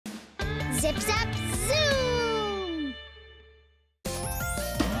Zip, zap, zoom!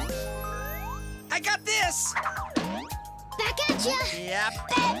 I got this! Back at ya! Yep.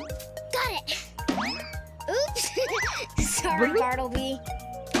 Got it! Oops! Sorry, Bartleby.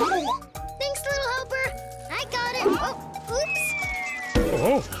 Thanks, little helper. I got it. Oh, oops!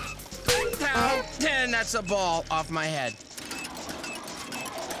 Oh, and that's a ball off my head.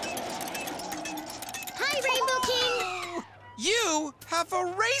 Hi, Rainbow King! You have a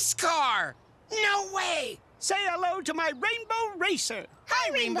race car! No way! Say hello to my Rainbow Racer.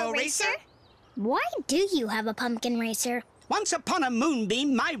 Hi, Rainbow Racer. Why do you have a pumpkin racer? Once upon a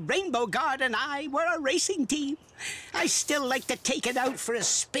moonbeam, my Rainbow Guard and I were a racing team. I still like to take it out for a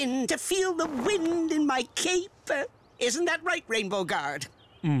spin to feel the wind in my cape. Isn't that right, Rainbow Guard?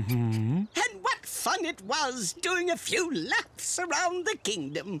 Mm-hmm. And what fun it was doing a few laps around the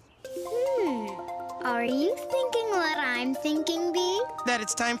kingdom. Are you thinking what I'm thinking, Bee? That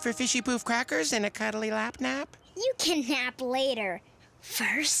it's time for fishy poof crackers and a cuddly lap nap? You can nap later.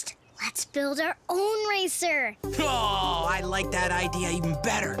 First, let's build our own racer. Oh, I like that idea even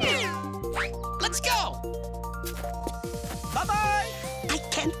better. Let's go! Bye-bye! I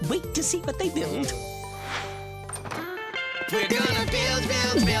can't wait to see what they build. We're gonna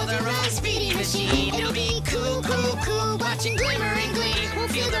build our own speedy machine. It'll be cool, cool, cool, watching glimmer and glee. We'll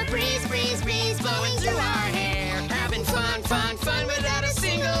feel the breeze blowing through our hair. Having fun without a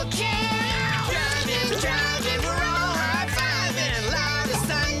single care. Driving, we're all high-fiving, loud as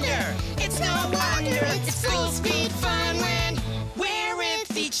thunder. It's no wonder it's full speed fun when we're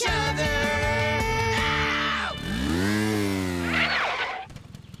with each other. Ow!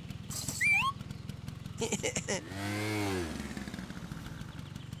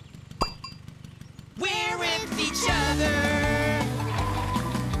 We're with each other.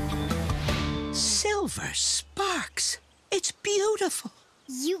 Silver sparks. It's beautiful.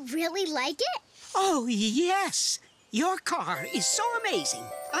 You really like it? Oh, yes. Your car is so amazing.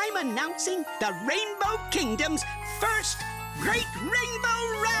 I'm announcing the Rainbow Kingdom's first Great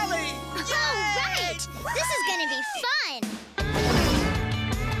Rainbow Rally. All right! This is gonna be fun.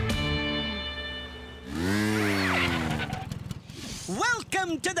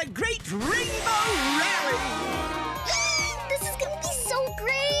 Welcome to the Great Rainbow Rally. This is gonna be so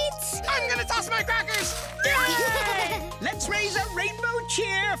great. I'm gonna toss my crackers. Let's raise a rainbow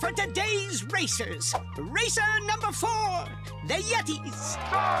cheer for today's racers. Racer number 4, the Yetis.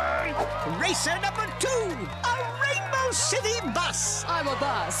 Racer number 2, a Rainbow City bus. I'm a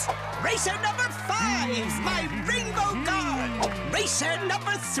bus. Racer number 5, my Rainbow Guard. Racer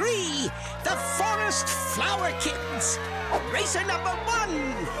number 3, the Forest Flower Kids. Racer number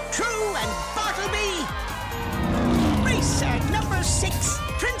 1, True and Bartleby. Racer number 6,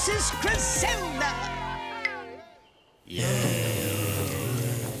 Princess Griselda.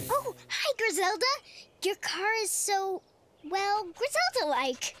 Oh, hi, Griselda. Your car is so, well,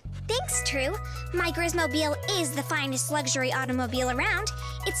 Griselda-like. Thanks, True. My Grizmobile is the finest luxury automobile around.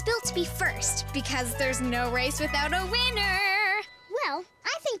 It's built to be first, because there's no race without a winner. Well,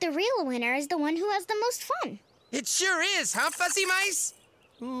 I think the real winner is the one who has the most fun. It sure is, huh, Fuzzy Mice?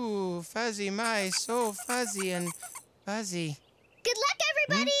 Ooh, fuzzy mice, so fuzzy and fuzzy. Good luck,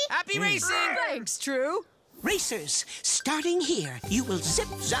 everybody! Happy racing! Thanks, True. Racers, starting here, you will zip,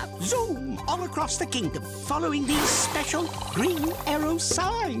 zap, zoom all across the kingdom, following these special green arrow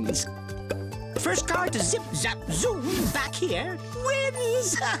signs. First car to zip, zap, zoom back here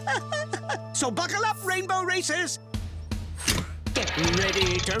wins. So buckle up, Rainbow Racers. Get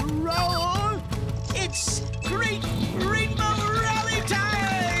ready to roll. It's Great Rainbow Rally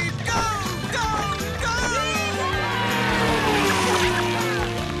time! Go, go, go!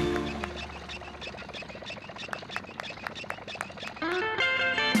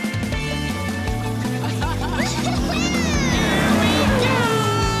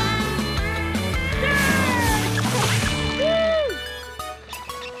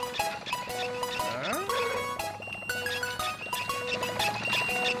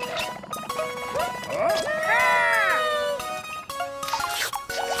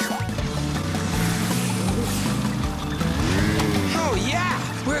 Oh, yeah!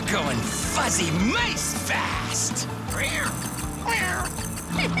 We're going fuzzy mice fast!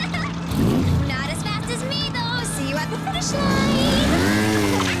 Not as fast as me, though. See you at the finish line.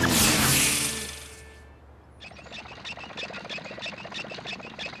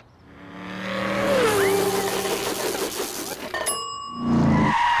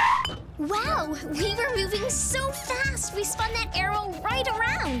 Wow, we were moving so fast. We spun that arrow right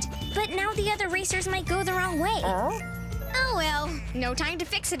around. But now the other racers might go the wrong way. Oh well, no time to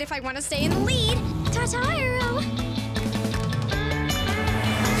fix it if I want to stay in the lead. Ta-ta, Arrow.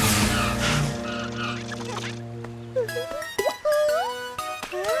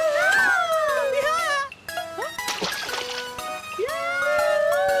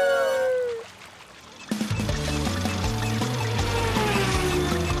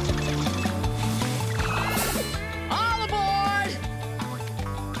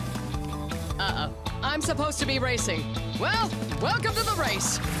 supposed to be racing. Well, welcome to the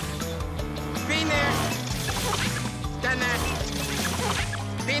race. Been there. Done that.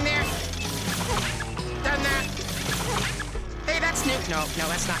 Been there. Done that. Hey, that's new. No,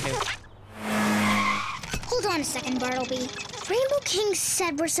 that's not new. Hold on a second, Bartleby. Rainbow King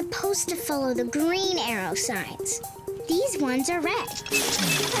said we're supposed to follow the green arrow signs. These ones are red.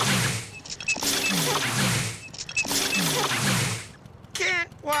 Can't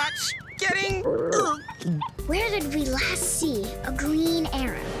watch. Getting Where did we last see a green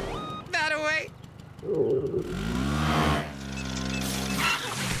arrow? that away.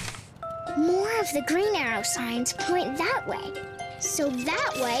 More of the green arrow signs point that way. So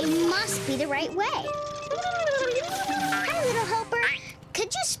that way must be the right way. Hi, little helper.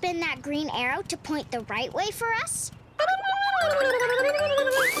 Could you spin that green arrow to point the right way for us?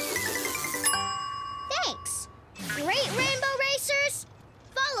 Thanks. Great Rainbow Racers,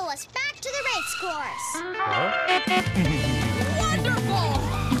 follow us back to the race course. Wonderful!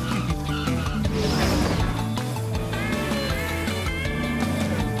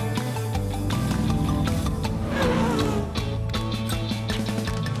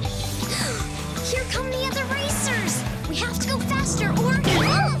 Here come the other racers. We have to go faster or...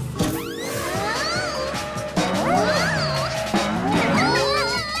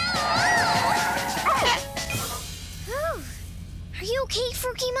 Are you okay,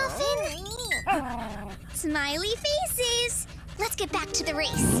 Fruity Muffin? Smiley faces. Let's get back to the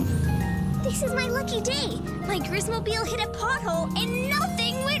race. This is my lucky day. My Grismobile hit a pothole and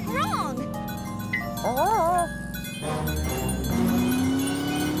nothing went wrong.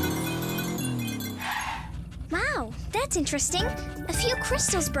 Wow, that's interesting. A few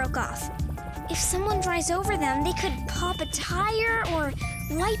crystals broke off. If someone drives over them, they could pop a tire or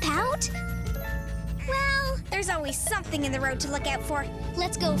wipe out. Well, there's always something in the road to look out for.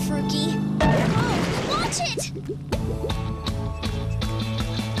 Let's go, Fruki. Oh, watch it!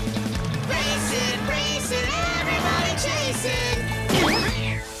 Racing, racing, everybody chasing.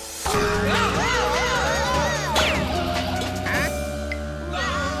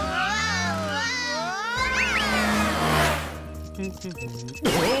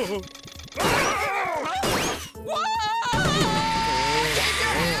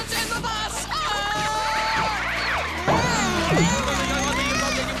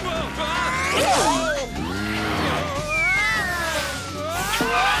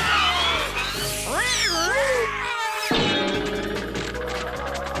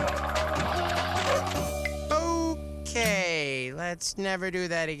 Okay, let's never do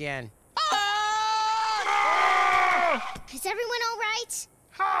that again. Is everyone all right?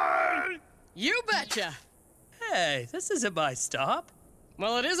 You betcha. Hey, this isn't my stop.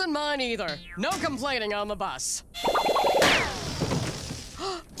 Well, it isn't mine either. No complaining on the bus.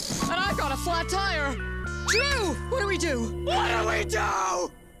 And I've got a flat tire. Drew, what do we do? What do we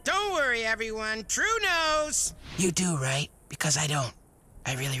do? Don't worry, everyone. True knows. You do, right? Because I don't.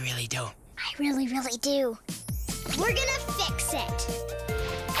 I really, really don't. I really, really do. We're gonna fix it.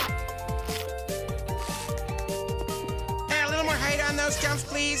 Hey, a little more height on those jumps,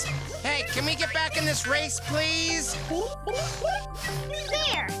 please. Hey, can we get back in this race, please?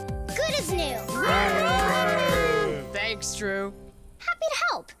 There. Good as new. Thanks, Drew. Happy to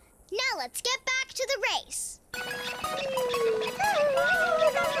help. Now let's get back to the race.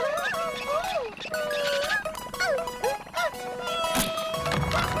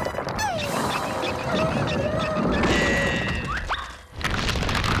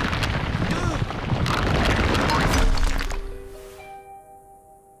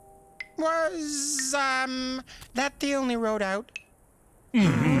 Was, that the only road out?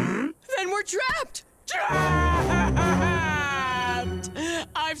 Then we're trapped! Trapped!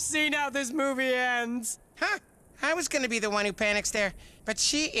 I've seen how this movie ends. Huh? I was gonna be the one who panics there, but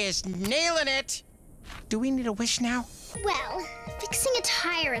she is nailing it. Do we need a wish now? Well, fixing a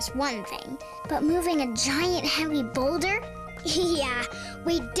tire is one thing, but moving a giant heavy boulder? Yeah,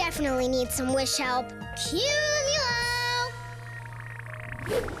 we definitely need some wish help. Cumulo!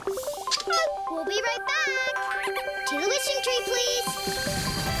 We'll be right back. To the wishing tree, please.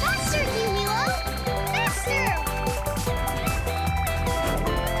 Faster, Cumulo! Faster!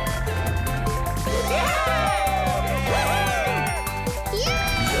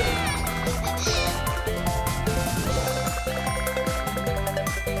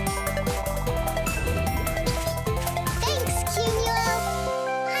 Thanks, Cumulo.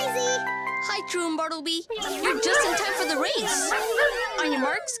 Hi, Z. Hi, Drew and Bartleby. You're just in time for the race. On your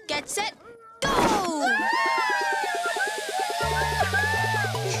marks, get set, go!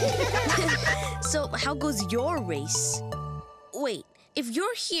 So, how goes your race? Wait, if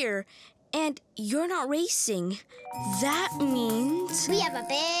you're here, And you're not racing. That means... We have a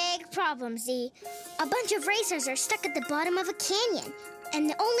big problem, Z. A bunch of racers are stuck at the bottom of a canyon, and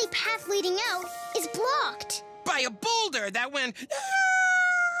the only path leading out is blocked. By a boulder that went...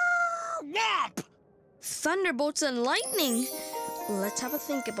 whomp! Thunderbolts and lightning. Let's have a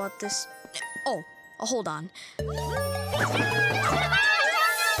think about this. Oh, hold on. We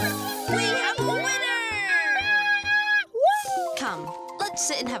have a winner! Woo! Come, let's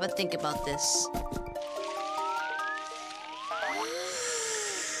sit and have a think about this.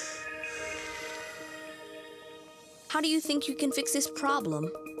 How do you think you can fix this problem?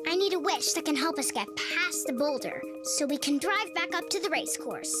 I need a wish that can help us get past the boulder so we can drive back up to the race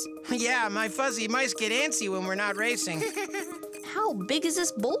course. Yeah, my fuzzy mice get antsy when we're not racing. How big is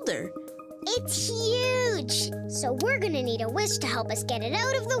this boulder? It's huge! So we're gonna need a wish to help us get it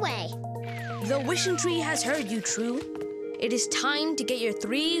out of the way. The wishing tree has heard you, True. It is time to get your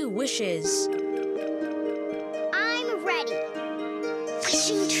 3 wishes. I'm ready.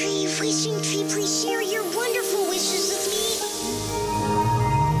 Wishing tree, please share your wonderful wishes with me.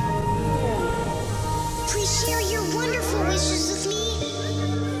 Please share your wonderful wishes with me.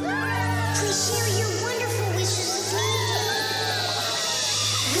 Please share your wonderful wishes with me.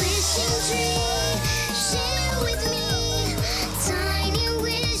 Wishing tree, share with me. Tiny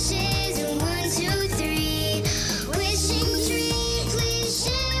wishes, 1, 2, 3. Wishing tree, please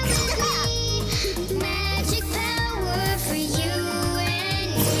share with me. Magic power for you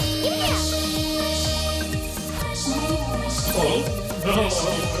and me.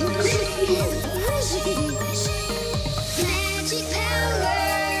 Magic power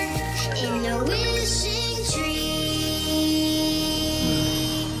in the wishing tree.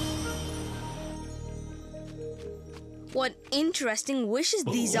 What interesting wishes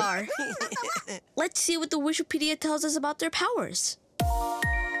these are. Let's see what the Wishopedia tells us about their powers.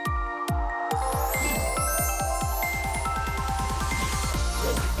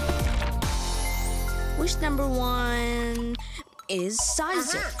 Wish number 1 is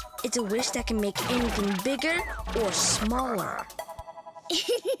Sizer. It's a wish that can make anything bigger or smaller.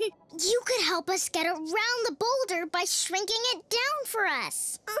 You could help us get around the boulder by shrinking it down for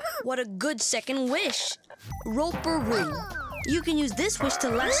us. What a good second wish. Roperoo. You can use this wish to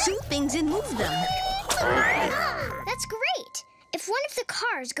lasso things and move them. That's great. If one of the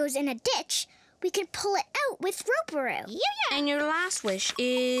cars goes in a ditch, we could pull it out with Roperoo. And your last wish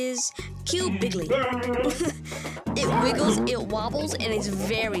is Cue Biggly. It wiggles, it wobbles, and it's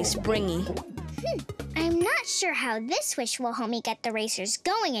very springy. I'm not sure how this wish will help me get the racers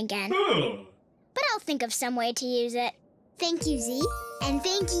going again. But I'll think of some way to use it. Thank you, Z. And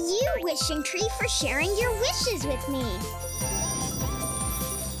thank you, Wishing Tree, for sharing your wishes with me.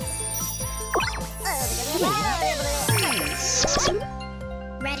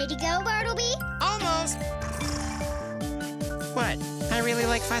 Ready to go, Bartleby? Almost. What? I really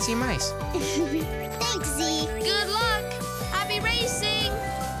like fuzzy mice. Thanks, Z. Good luck! Happy racing!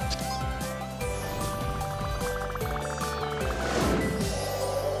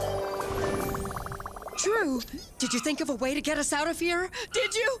 Drew, did you think of a way to get us out of here?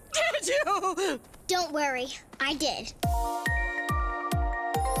 Did you? Did you? Don't worry, I did.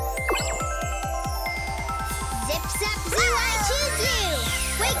 Zip, zap, zoo, I choose you!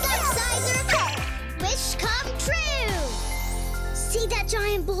 Wake up, Sizer! Wish come true! See that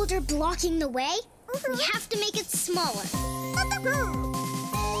giant boulder blocking the way? We have to make it smaller.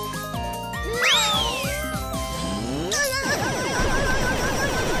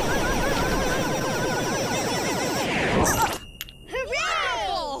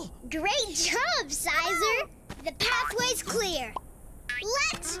 Hooray! Great job, Sizer! The pathway's clear.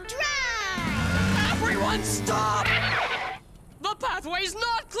 Let's drive! Everyone stop! The pathway's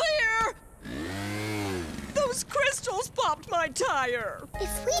not clear! Those crystals popped my tire!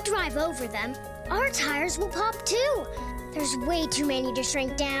 If we drive over them, our tires will pop too. There's way too many to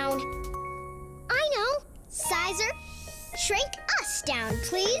shrink down. I know. Sizer, shrink us down,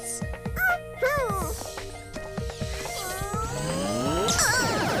 please.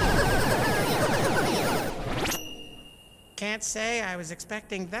 Can't say I was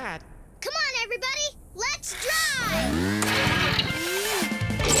expecting that. Come on, everybody. Let's drive!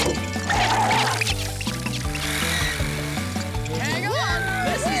 Hang on!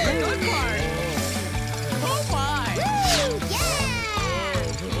 This is the good part! Oh my! Woo! Yeah!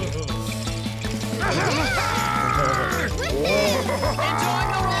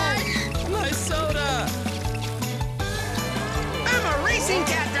 Enjoying the ride? My soda! I'm a racing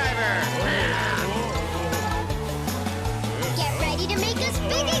cat driver! Get ready to make us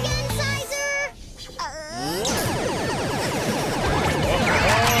big again, Sizer!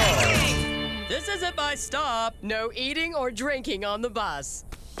 stop. No eating or drinking on the bus.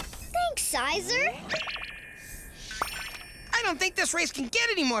 Thanks, Sizer. I don't think this race can get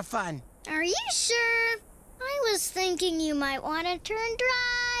any more fun. Are you sure? I was thinking you might want to turn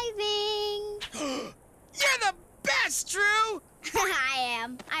driving. You're the best, Drew! I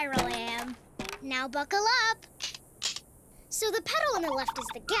am. I really am. Now buckle up. So the pedal on the left is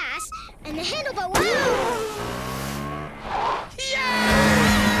the gas, and the handlebar... Whoa!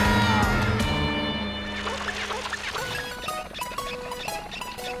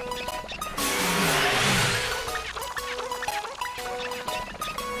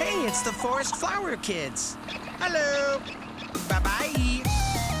 Hey, it's the Forest Flower Kids. Hello. Bye-bye.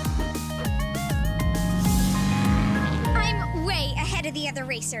 I'm way ahead of the other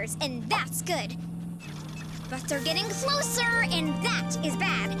racers, and that's good. But they're getting closer, and that is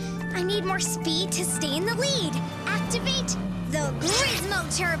bad. I need more speed to stay in the lead. Activate the Grismo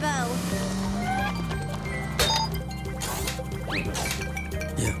Turbo.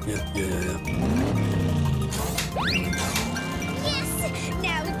 Yeah. Yes!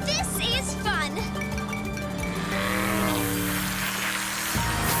 Now this is fun.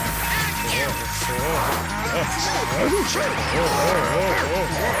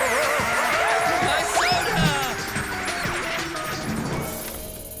 My soda!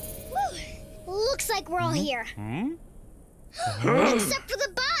 Looks like we're all here. Except for the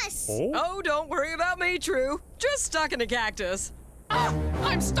bus. Oh, don't worry about me, True. Just stuck in a cactus. Ah,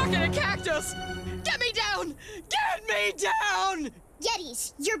 I'm stuck in a cactus! Get me down! Get me down!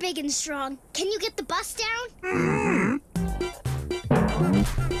 Yetis, you're big and strong. Can you get the bus down?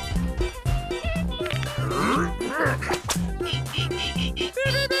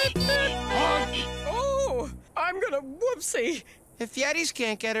 Oh, I'm gonna whoopsie. If Yetis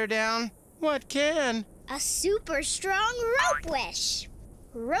can't get her down, what can? A super strong rope wish.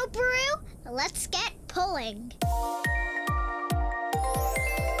 Roperoo, let's get pulling.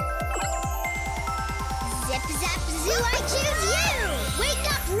 Zip, zap, zoo, I choose you! Wake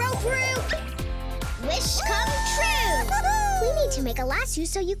up, Roperoo! Wish come true! We need to make a lasso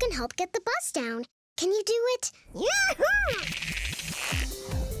so you can help get the bus down. Can you do it? Yahoo!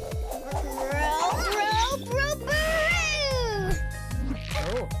 Rope, Roperoo!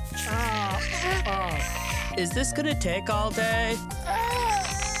 Is this gonna take all day?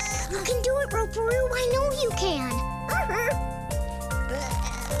 You can do it, Roperoo. I know you can.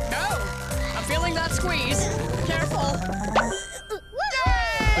 Oh, I'm feeling that squeeze. Careful.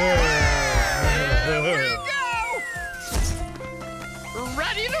 Here we go!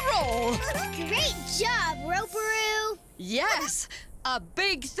 Ready to roll. Great job, Roperoo. Yes, a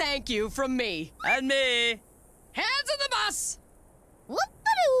big thank you from me. And me. Hands on the bus.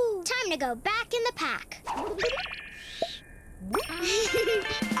 Whoop-a-doo. Time to go back in the pack.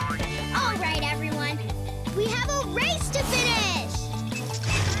 All right, everyone. We have a race to finish.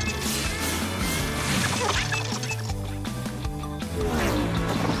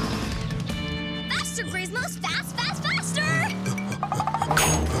 Faster, Grismos! Fast, fast, faster!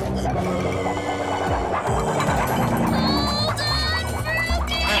 Hold on,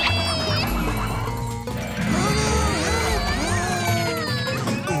 Fruity!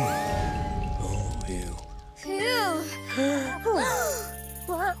 Phew.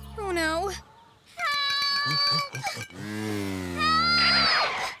 Oh no. Help!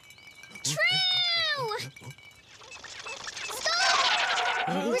 True! Stop!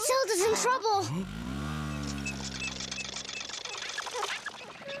 Griselda's in trouble.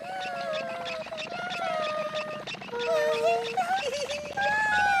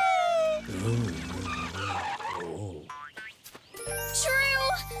 True!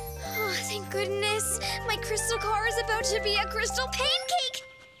 Oh, thank goodness. My crystal car is about to be a crystal pancake.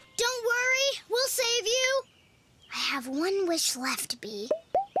 Don't worry, we'll save you. I have one wish left, Bee.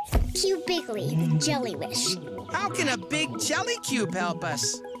 Cube Biggly, the jelly wish. How can a big jelly cube help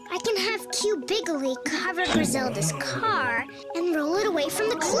us? I can have Cube Biggly cover Griselda's car and roll it away from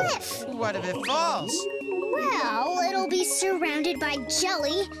the cliff. What if it falls? Well, it'll be surrounded by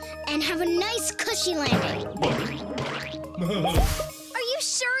jelly and have a nice cushy landing. Are you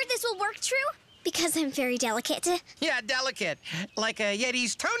sure this will work, True? Because I'm very delicate. Yeah, delicate. Like a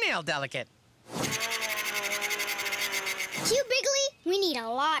Yeti's toenail delicate. Cube Biggly, we need a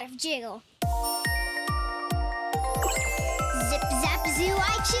lot of jiggle. Zip, zap, zoo,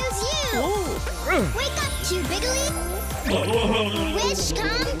 I choose you! Wake up, Cube Biggly! Wish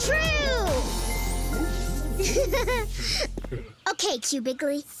come true! Okay, Cube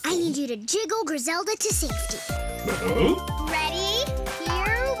Biggly, I need you to jiggle Griselda to safety. Ready?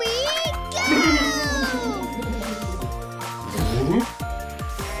 Here we go!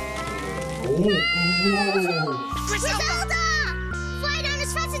 Griselda! Fly down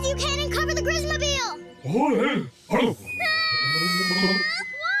as fast as you can and cover the Grismobile! Oh, Whoa,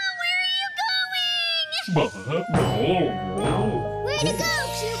 where are you going? Way to go,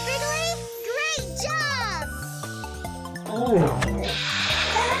 Cute Wiggly! Great job!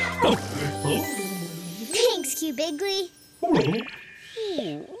 Thanks, Cute Wiggly.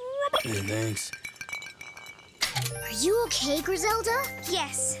 Thanks. Are you okay, Griselda?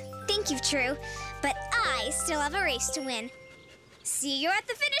 Yes, thank you, True. But I still have a race to win. See you at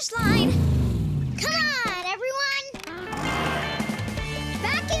the finish line. Come on, everyone!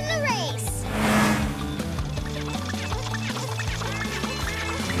 Back in the race!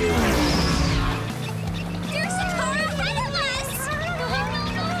 There's a car ahead of us!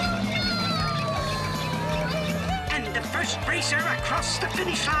 And the first racer across the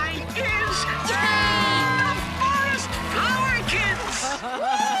finish line is... Forest Flower Kids!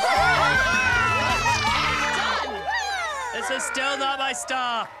 This is still not my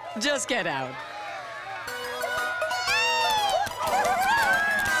stop. Just get out.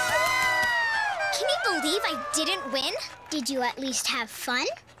 Can you believe I didn't win? Did you at least have fun?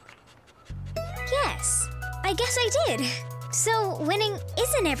 Yes, I guess I did. So winning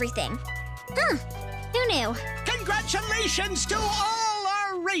isn't everything. Huh, who knew? Congratulations to all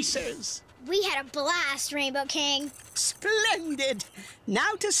our racers! We had a blast, Rainbow King. Splendid!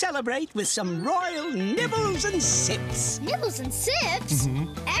 Now to celebrate with some royal nibbles and sips. Nibbles and sips?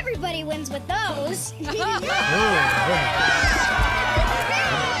 Everybody wins with those.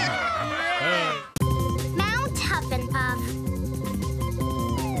 Mount Huff and Puff.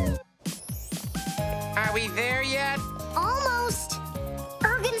 Are we there yet? Almost.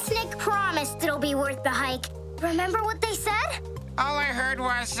 Erg and Snick promised it'll be worth the hike. Remember what they said? All I heard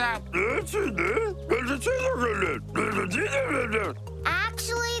was,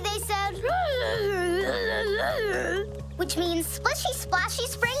 Actually, they said... which means Splishy Splashy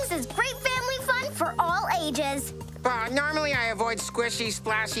Springs is great family fun for all ages. well, normally I avoid squishy,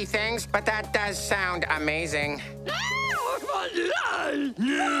 splashy things, but that does sound amazing. We're right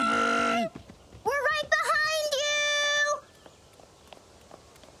behind you!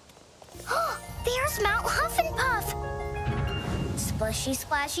 There's Mount Huff and Puff. Splishy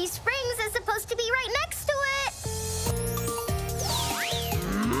Splashy Springs is supposed to be right next to it.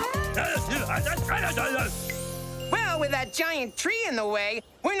 Well, with that giant tree in the way,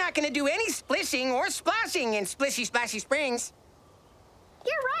 we're not going to do any splishing or splashing in Splishy Splashy Springs.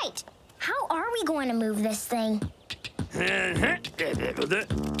 You're right. How are we going to move this thing?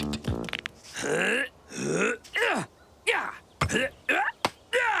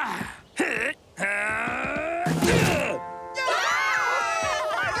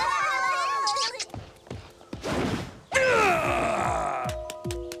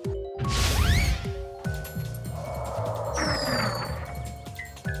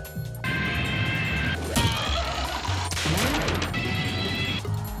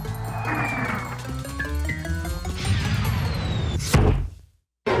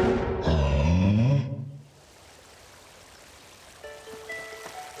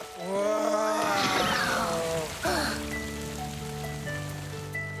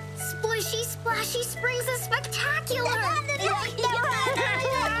 Splishy Splashy Springs is spectacular!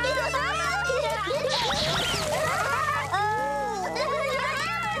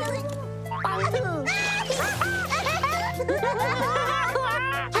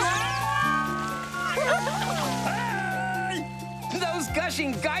 Those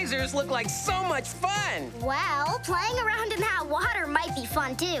gushing geysers look like so much fun. Well, playing around in that water might be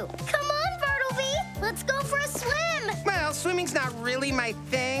fun too. Come on, Bartleby! Let's go for a swim! Well, swimming's not really my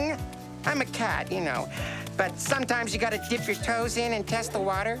thing. I'm a cat, you know. But sometimes you gotta dip your toes in and test the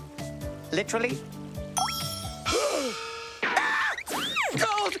water. Literally. Ah!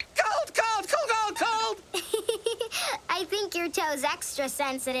 Cold, cold, cold, cold, cold, cold! I think your toe's extra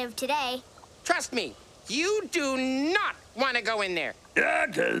sensitive today. Trust me, you do not want to go in there.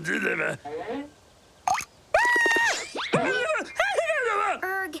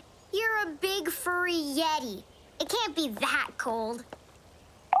 Erg, you're a big furry yeti. It can't be that cold.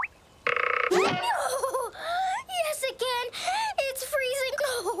 Yes, it can. It's freezing.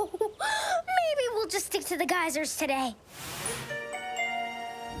 Maybe we'll just stick to the geysers today.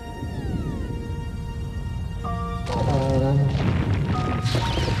 Whoa!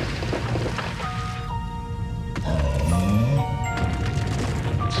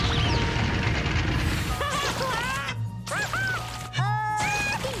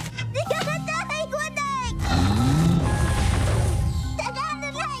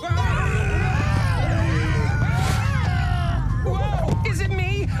 Is it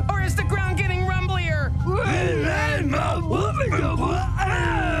me, or is the ground getting rumblier?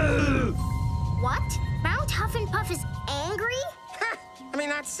 I mean,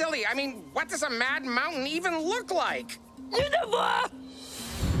 that's silly. I mean, what does a mad mountain even look like? You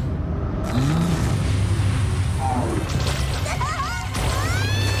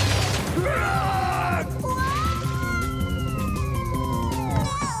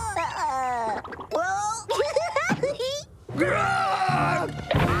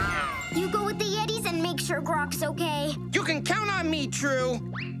go with the Yetis and make sure Grok's okay. You can count on me, True.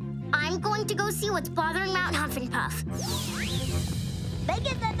 I'm going to go see what's bothering Mount Huff and Puff.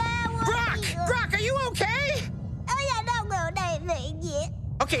 Grok, are you okay?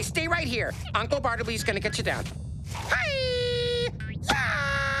 Okay, stay right here. Uncle Bartleby's gonna get you down. Hi!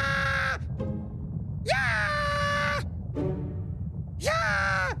 Yeah! Yeah!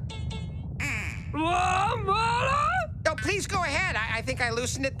 Oh, please go ahead. I think I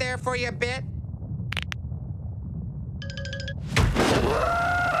loosened it there for you a bit.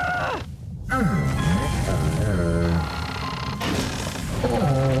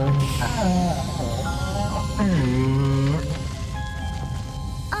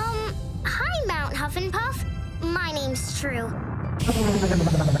 Hi, Mount Huff and Puff. My name's True.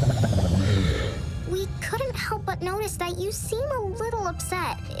 We couldn't help but notice that you seem a little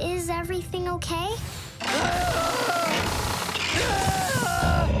upset. Is everything okay?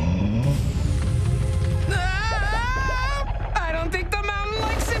 I don't think the mountain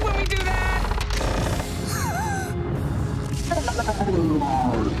likes it when we do that.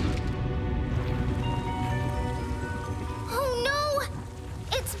 Oh no!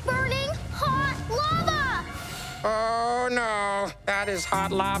 It's burning hot lava! Oh no, that is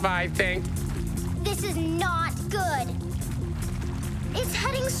hot lava, I think. This is not good. It's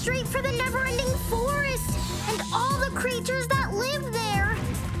heading straight for the never-ending forest and all the creatures that live there.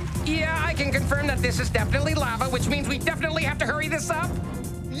 Yeah, I can confirm that this is definitely lava, which means we definitely have to hurry this up.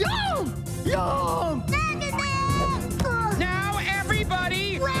 Yum! Yum! Now,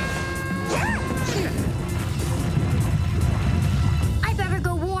 everybody! I better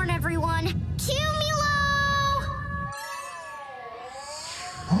go warn everyone.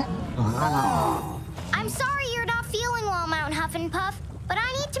 I'm sorry you're not feeling well, Mount Huff and Puff, but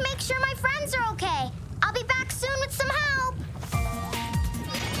I need to make sure my friends are okay. I'll be back soon with some help.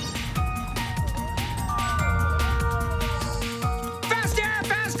 Faster,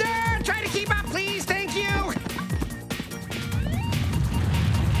 faster! Try to keep up, please. Thank you.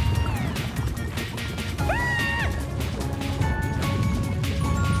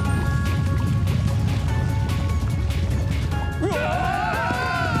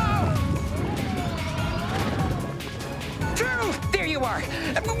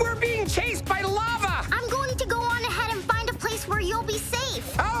 We're being chased by lava! I'm going to go on ahead and find a place where you'll be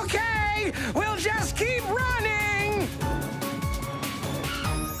safe. Okay! We'll just keep running!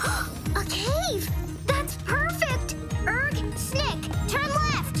 A cave! That's perfect! Erg, Snick, turn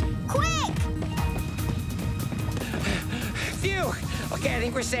left! Quick! Phew! Okay, I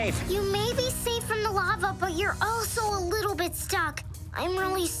think we're safe. You may be safe from the lava, but you're also a little bit stuck. I'm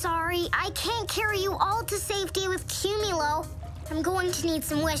really sorry. I can't carry you all to safety with Cumulo. I'm going to need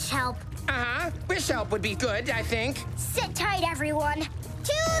some wish help. Uh-huh. Wish help would be good, I think. Sit tight, everyone. To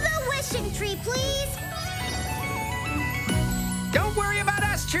the wishing tree, please. Don't worry about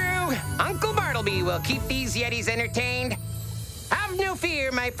us, True. Uncle Bartleby will keep these Yetis entertained. Have no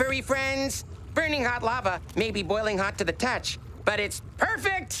fear, my furry friends. Burning hot lava may be boiling hot to the touch, but it's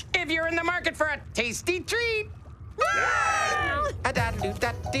perfect if you're in the market for a tasty treat. Oh.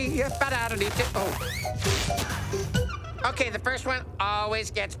 Okay, the first one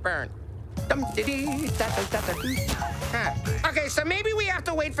always gets burned. Okay, so maybe we have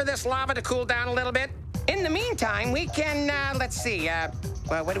to wait for this lava to cool down a little bit. In the meantime, we can, let's see,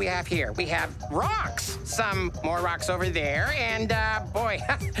 well, what do we have here? We have rocks. Some more rocks over there, and, boy,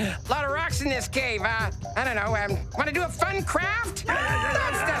 a lot of rocks in this cave. I don't know, want to do a fun craft?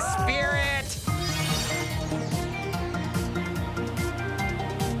 That's the spirit.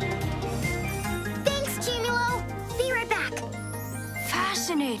 Thanks, Cumulo. Be right back.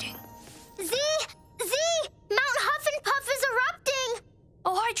 Fascinating. Z! Mount Huff and Puff is erupting!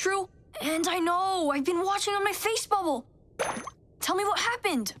 Oh, hi, True. And I know, I've been watching on my face bubble. Tell me what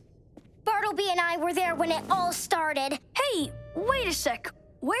happened. Bartleby and I were there when it all started. Hey, wait a sec.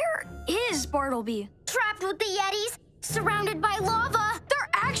 Where is Bartleby? Trapped with the Yetis, surrounded by lava. They're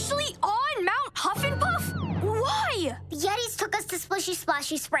actually on Mount Huff and Puff? Why? The Yetis took us to Splishy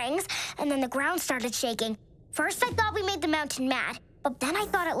Splashy Springs, and then the ground started shaking. First, I thought we made the mountain mad, but then I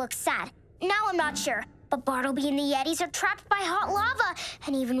thought it looked sad. Now I'm not sure, but Bartleby and the Yetis are trapped by hot lava,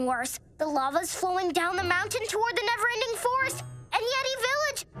 and even worse, the lava's flowing down the mountain toward the never-ending forest, and Yeti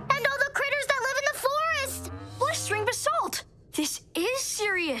Village, and all the critters that live in the forest. Blistering basalt. This is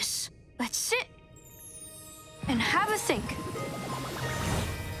serious. Let's sit and have a think.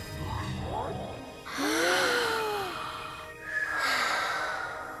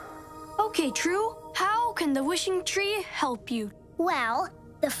 Okay, True. How can the wishing tree help you? Well,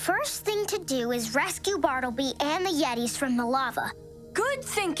 the first thing to do is rescue Bartleby and the Yetis from the lava. Good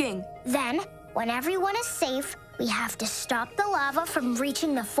thinking. Then, when everyone is safe, we have to stop the lava from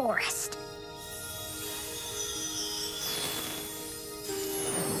reaching the forest.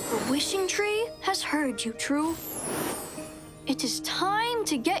 The wishing tree has heard you, True. It is time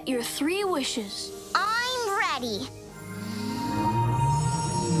to get your 3 wishes. I'm ready.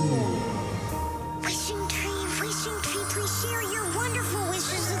 Wishing tree, please share your wonderful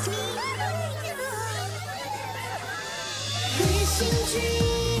wishes with me. Wishing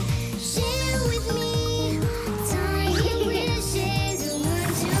tree, share with me. Tiny wishes, 1,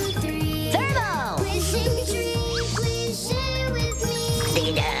 2, 3. Turbo! Wishing tree, please share with me.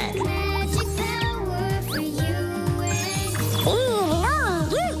 Magic power for you and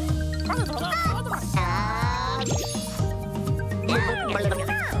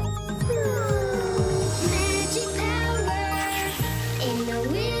magic power in the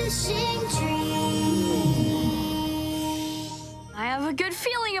wishing tree. I have a good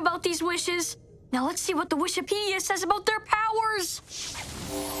feeling about these wishes. Now let's see what the Wishipedia says about their powers.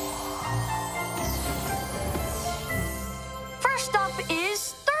 First up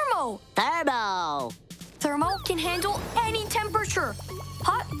is Thermo. Turbo! Thermo can handle any temperature,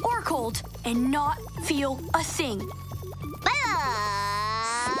 hot or cold, and not feel a thing.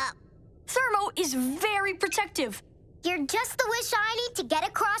 Thermo is very protective. You're just the wish I need to get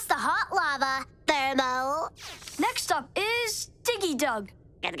across the hot lava. Turbo! Next up is Diggy Dug.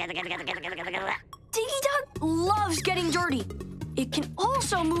 Diggy Dug loves getting dirty. It can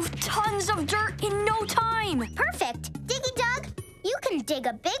also move tons of dirt in no time. Perfect. Diggy Dug, you can dig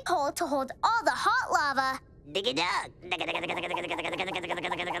a big hole to hold all the hot lava. Diggy dug!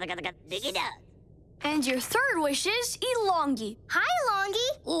 Diggy dug! And your third wish is Elongi. Hi, Longy.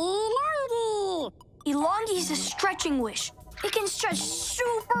 Elongi is a stretching wish. It can stretch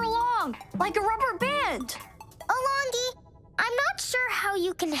super long, like a rubber band. Longy, I'm not sure how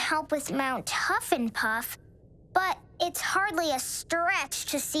you can help with Mount Huff and Puff, but it's hardly a stretch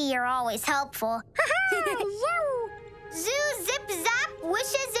to see you're always helpful. Zoo, zip, zap,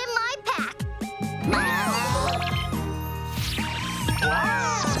 wishes in my pack.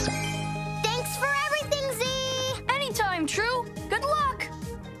 Thanks for everything, Z. Anytime, True. Good luck.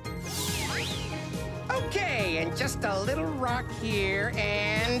 Okay, and just a little rock here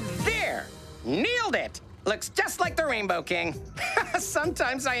and there. Nailed it. Looks just like the Rainbow King.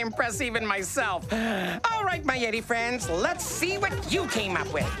 Sometimes I impress even myself. All right, my Yeti friends, let's see what you came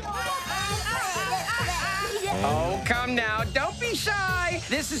up with. Oh, come now, don't be shy.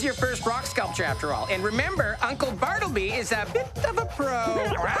 This is your first rock sculpture after all. And remember, Uncle Bartleby is a bit of a pro.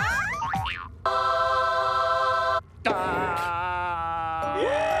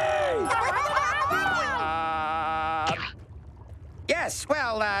 Yes,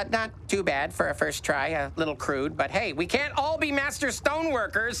 well, not too bad for a first try. A little crude, but hey, we can't all be master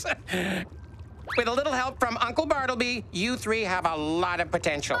stoneworkers. With a little help from Uncle Bartleby, you 3 have a lot of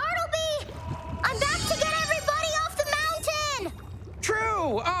potential. Bartleby! I'm back to get everybody off the mountain!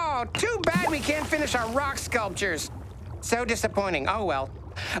 True! Oh, too bad we can't finish our rock sculptures. So disappointing. Oh, well.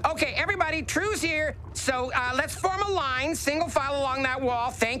 Okay, everybody, True's here. So let's form a line, single file along that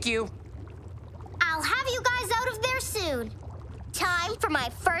wall. Thank you. I'll have you guys out of there soon. Time for my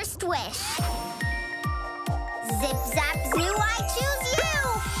first wish. Zip, zap, zoo, I choose you!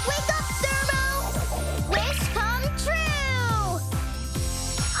 Wake up, Thermo! Wish come true!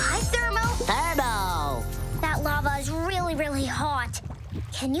 Hi, Thermo. Turbo! That lava is really, really hot.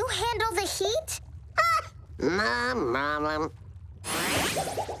 Can you handle the heat? No problem.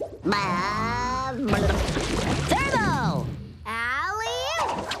 Turbo!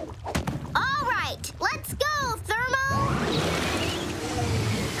 Alley-oop! All right, let's go, Thermo!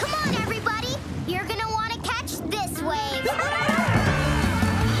 Come on, everybody. You're gonna want to catch this wave.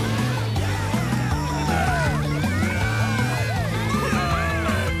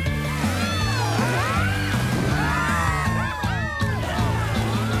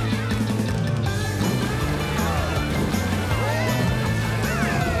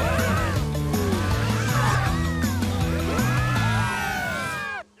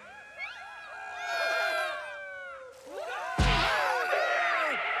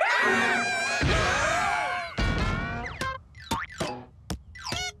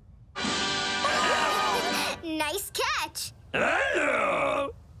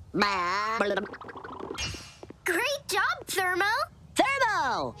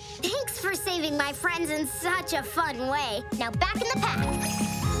 go. Thanks for saving my friends in such a fun way. Now back in the pack.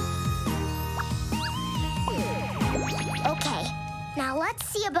 Okay, now let's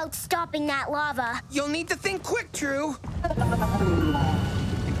see about stopping that lava. You'll need to think quick, True.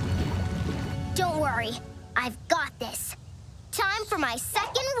 Don't worry, I've got this. Time for my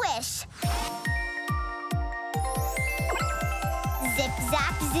second wish. Zip,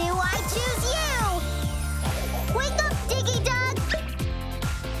 zap, zoo, I choose you! Wake up, Diggy Dug!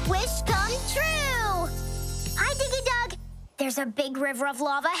 Wish come true! Hi, Diggy Dug! There's a big river of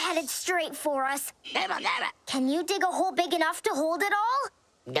lava headed straight for us. Never, never. Can you dig a hole big enough to hold it all?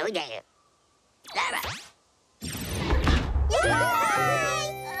 No, never. Never.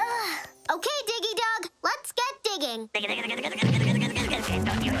 Okay, Diggy Dug, let's get digging.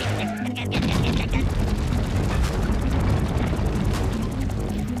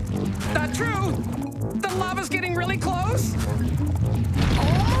 True. The lava's getting really close.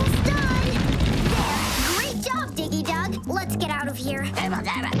 Almost done. There. Great job, Diggy Dug. Let's get out of here. Never,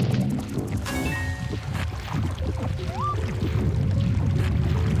 never.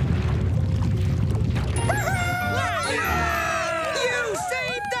 You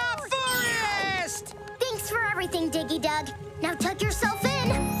saved the forest! Thanks for everything, Diggy Dug. Now tuck yourself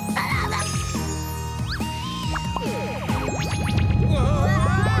in.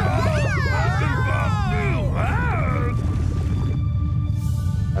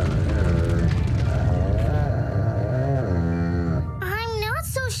 I'm not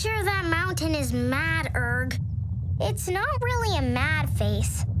so sure that mountain is mad, Erg. It's not really a mad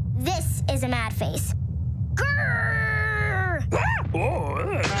face. This is a mad face. Grrr!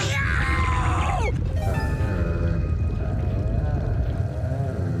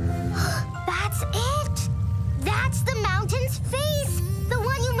 That's it! That's the mountain's face! The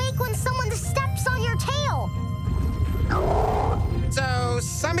one you make when someone steps on your tail! So,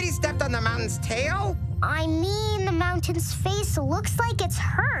 somebody stepped on the mountain's tail? I mean, the mountain's face looks like it's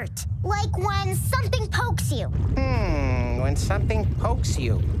hurt. Like when something pokes you. When something pokes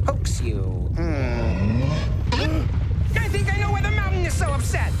you. I think I know why the mountain is so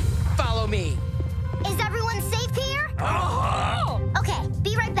upset. Follow me. Is everyone safe here? Okay,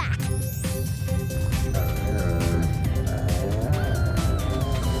 be right back.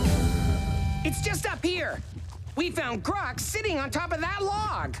 It's just up here. We found Grok sitting on top of that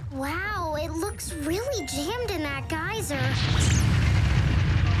log. Wow, it looks really jammed in that geyser.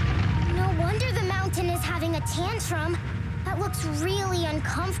 No wonder the mountain is having a tantrum. That looks really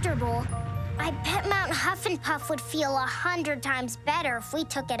uncomfortable. I bet Mount Huff and Puff would feel 100 times better if we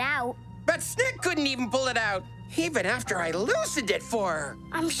took it out. But Snick couldn't even pull it out, even after I loosened it for her.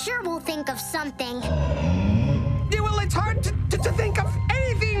 I'm sure we'll think of something. Yeah, well, it's hard to think of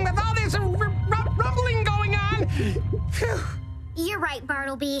anything with all this rumbling going on. Phew. You're right,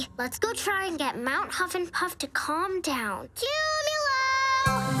 Bartleby. Let's go try and get Mount Huff and Puff to calm down. Cumulo!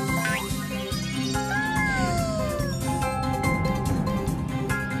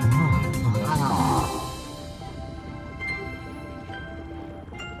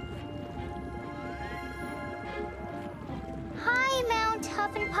 Hi, Mount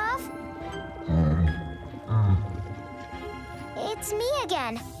Huff and Puff. It's me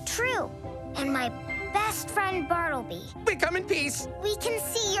again, True, and my best friend Bartleby. We come in peace. We can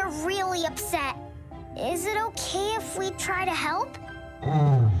see you're really upset. Is it okay if we try to help?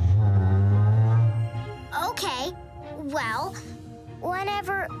 Okay, well,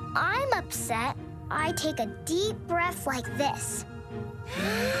 whenever I'm upset, I take a deep breath like this.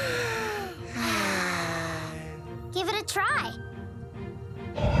 Give it a try.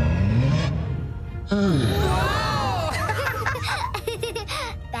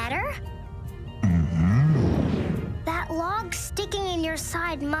 Better? That log sticking in your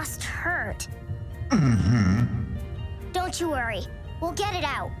side must hurt. Don't you worry. We'll get it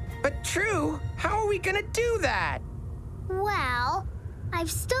out. But True, how are we gonna do that? Well,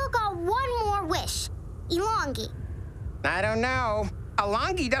 I've still got one more wish. Elongi. I don't know.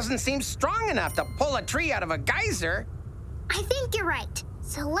 Alongi doesn't seem strong enough to pull a tree out of a geyser. I think you're right.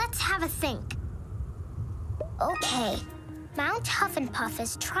 So let's have a think. Okay. Mount Huff and Puff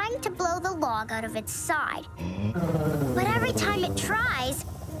is trying to blow the log out of its side. But every time it tries,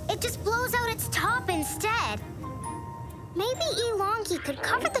 it just blows out its top instead. Maybe Elongi could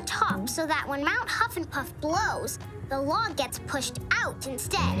cover the top so that when Mount Huff and Puff blows, the log gets pushed out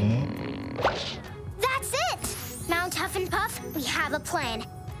instead. That's it! Mount Huff and Puff, we have a plan.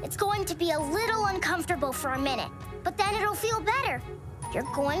 It's going to be a little uncomfortable for a minute, but then it'll feel better. You're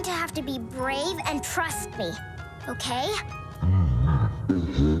going to have to be brave and trust me, okay?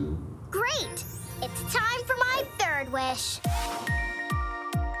 Great! It's time for my third wish.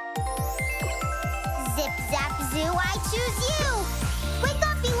 Zoo, I choose you! Wake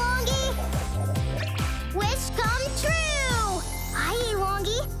up, Elongi! Wish come true! Hi,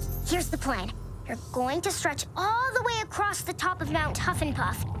 Elongi. Here's the plan. You're going to stretch all the way across the top of Mount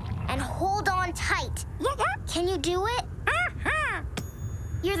Hufflepuff and hold on tight. Can you do it?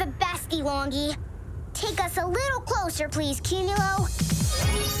 You're the best, Elongi. Take us a little closer, please, Cumulo.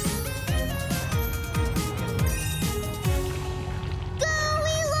 Go,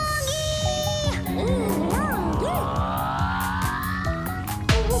 Elongi!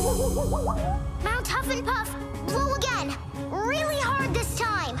 Mount Hufflepuff, blow again. Really hard this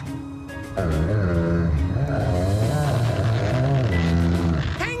time.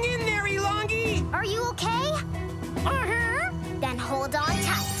 Hang in there, Elongi! Are you okay? Then hold on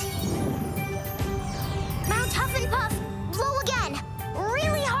tight. Mount Hufflepuff, blow again.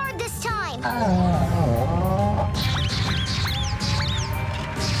 Really hard this time.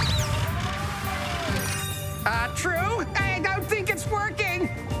 True? I don't think it's working.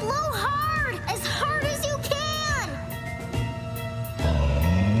 Blow hard as you can.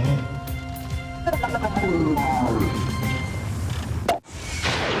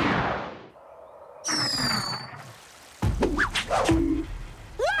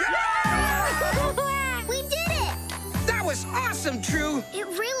 We did it! That was awesome, True. It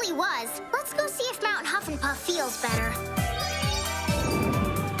really was. Let's go see if Mount Hufflepuff feels better.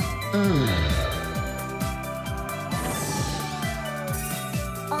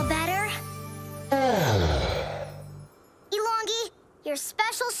 All better? Elongi, your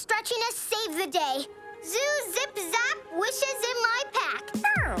special stretchiness saved the day. Zoo, zip, zap, wishes in my pack.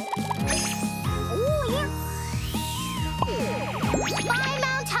 Ooh, yeah. Bye,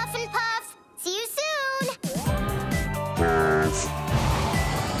 Mount Hufflepuff. See you soon.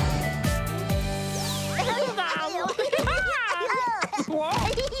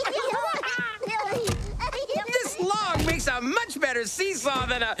 This log makes a much better seesaw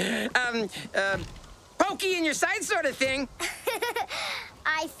than a, pokey in your side sort of thing.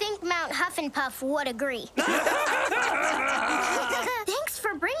 I think Mount Hufflepuff would agree. Thanks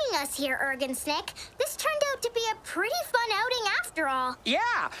for bringing us here, Ergensnick. This turned out to be a pretty fun outing after all.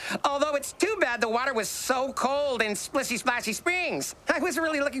 Yeah, although it's too bad the water was so cold in Splishy Splashy Springs. I was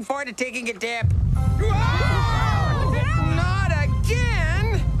really looking forward to taking a dip. Whoa! Not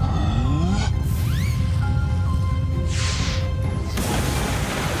again!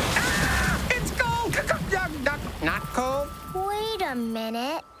 Ah! It's cold! Not cold? Wait a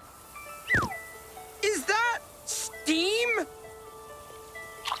minute. Is that steam?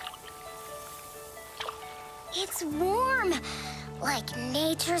 It's warm, like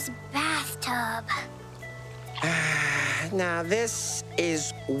nature's bathtub. Now this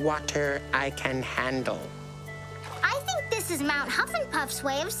is water I can handle. I think this is Mount Hufflepuff's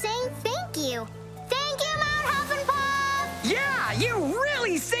way of saying thank you. Thank you, Mount Hufflepuff! Yeah, you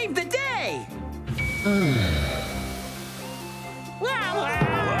really saved the day!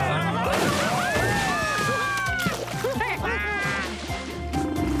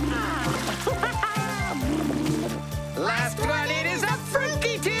 Last one, it is a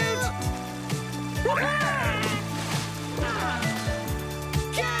Fruity Toot!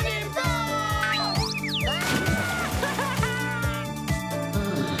 Cannonball!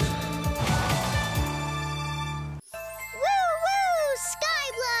 Woo-woo! Sky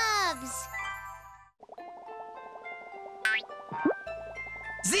Blobs!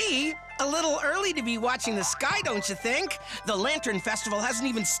 Z, a little early to be watching the sky, don't you think? The Lantern Festival hasn't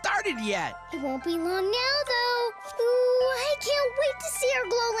even started yet. It won't be long now, though. Ooh, I can't wait to see our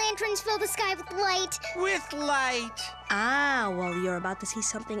glow lanterns fill the sky with light. With light. Ah, well, you're about to see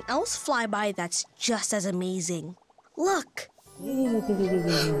something else fly by that's just as amazing. Look.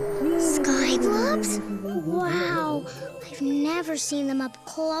 Sky Blobs? Wow, I've never seen them up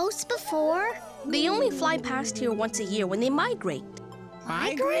close before. They only fly past here once a year when they migrate.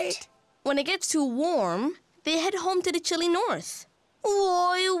 Migrate? When it gets too warm, they head home to the chilly north.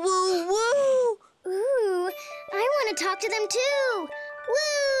 Woo, woo, woo! Ooh, I want to talk to them too. Woo,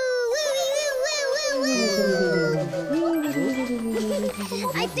 woo, woo, woo, woo,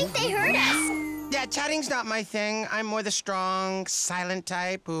 woo. I think they heard us. Yeah, chatting's not my thing. I'm more the strong, silent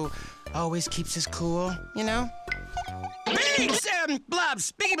type who always keeps his cool, you know? Bigs!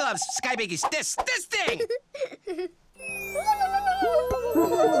 Blobs! Biggie Blobs! Sky Biggies! This thing!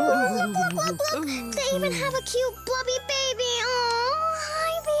 They even have a cute blubby baby. Oh,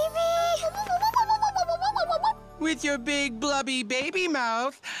 hi, baby. With your big blubby baby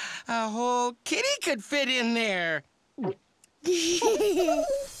mouth, a whole kitty could fit in there.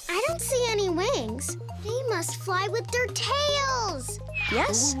 I don't see any wings. They must fly with their tails.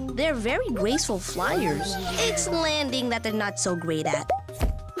 Yes, they're very graceful flyers. It's landing that they're not so great at.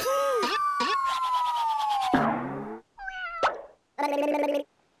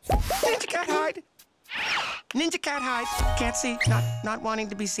 Ninja cat hide. Ninja cat hide. Can't see. Not wanting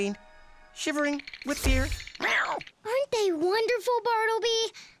to be seen. Shivering with fear. Meow. Aren't they wonderful,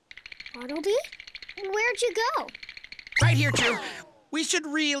 Bartleby? Bartleby? Where'd you go? Right here, True. We should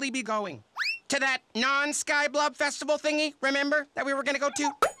really be going. To that non-Sky Blob Festival thingy, remember, that we were gonna go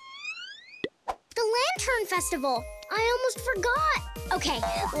to? The Lantern Festival. I almost forgot. Okay,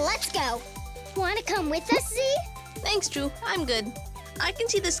 let's go. Want to come with us, Z? Thanks, Drew. I'm good. I can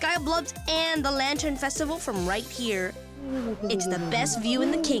see the Sky Blubs and the Lantern Festival from right here. It's the best view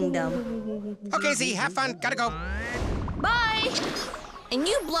in the kingdom. Okay, Z, have fun. Gotta go. Bye! And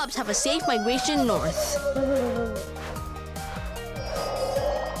you Blubs have a safe migration north.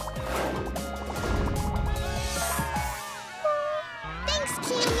 Thanks,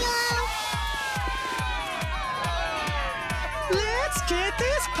 Cumulo. Let's get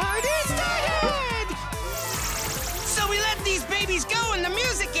this party started! So we let these babies go and the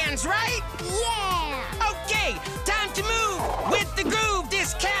music ends, right? Yeah! Okay, time to move! With the groove,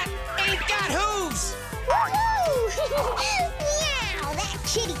 this cat ain't got hooves! Woohoo! Meow! That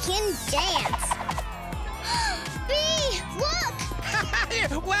kitty can dance. Bee, look!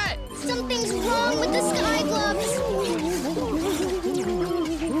 What? Something's wrong with the Sky Blubs.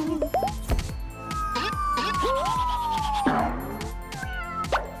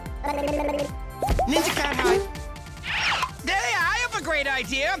 Ninja cat hide. Hey, I have a great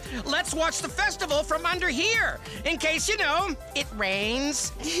idea. Let's watch the festival from under here. In case, you know, it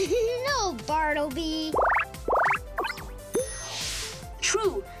rains. No, Bartleby.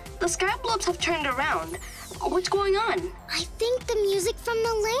 True. The Sky Blobs have turned around. What's going on? I think the music from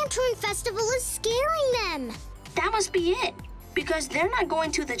the Lantern Festival is scaring them. That must be it. Because they're not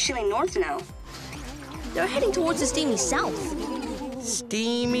going to the chilly north now. They're heading towards the steamy south.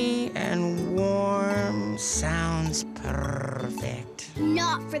 Steamy and warm sounds perfect.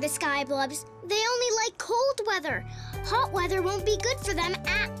 Not for the Sky Blubs. They only like cold weather. Hot weather won't be good for them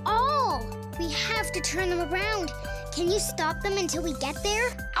at all. We have to turn them around. Can you stop them until we get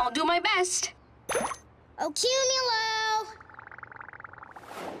there? I'll do my best. Oh, Cumulo!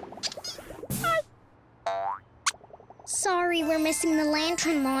 Sorry we're missing the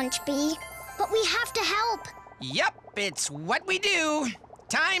lantern launch, Bee. But we have to help. Yup, it's what we do.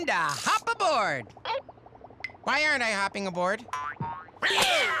 Time to hop aboard. Why aren't I hopping aboard?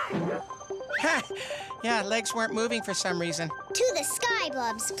 Yeah, legs weren't moving for some reason. To the Sky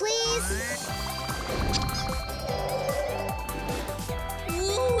Blubs, please.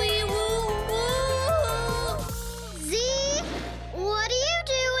 Woo-wee, woo-woo. Z, what are you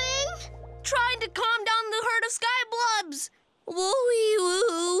doing? Trying to calm down the herd of Sky Blubs. Woo-wee,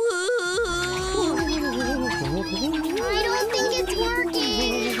 woo-woo. I don't think it's working.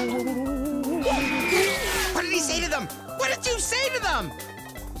 What did he say to them? What did you say to them?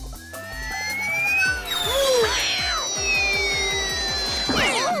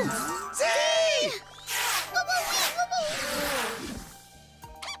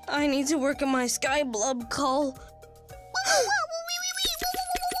 I need to work on my Sky Blub call.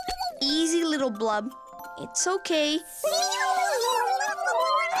 Easy, little Blub. It's okay.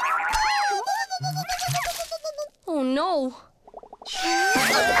 Oh, no.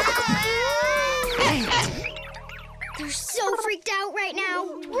 They're so freaked out right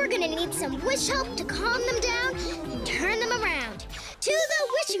now. We're gonna need some wish help to calm them down and turn them around. To the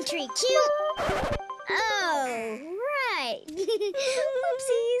wishing tree, cute. Oh, right.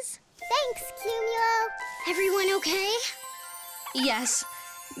 Oopsies. Thanks, Cumulo. Everyone okay? Yes.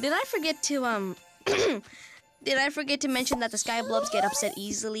 Did I forget to, Did I forget to mention that the Sky Blubs get upset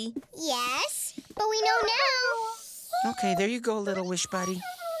easily? Yes, but we know now. Okay, there you go, little wish buddy.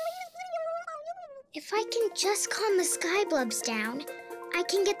 If I can just calm the Sky Blubs down, I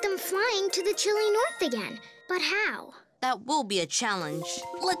can get them flying to the chilly north again. But how? That will be a challenge.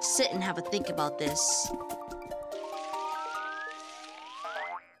 Let's sit and have a think about this.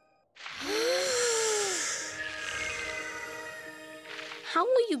 How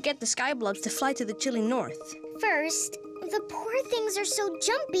will you get the Sky Blubs to fly to the chilly north? First, the poor things are so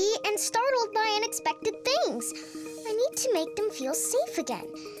jumpy and startled by unexpected things. I need to make them feel safe again,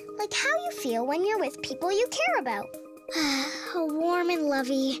 like how you feel when you're with people you care about. How warm and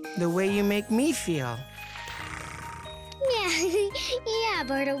lovey. The way you make me feel. Yeah,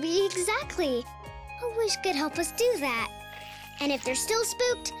 Bartleby, exactly. A wish could help us do that. And if they're still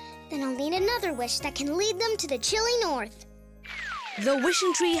spooked, then I'll need another wish that can lead them to the chilly north. The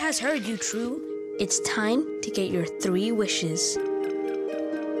wishing tree has heard you, True. It's time to get your 3 wishes.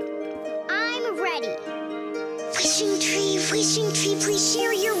 ready. Wishing tree, please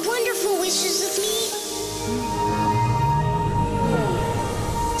share your wonderful wishes with me.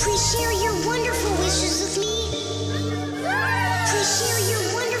 Please share your wonderful wishes with me. Please share your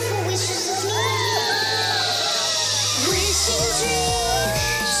wonderful wishes with me. Wishing tree,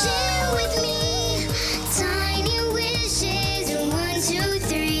 share with me. Tiny wishes, 1, 2,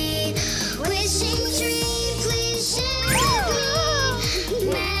 3. Wishing tree, please share with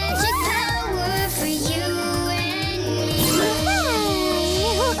me. Magic power for you and me.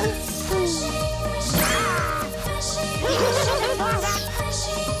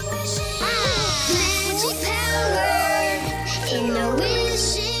 Magic power in the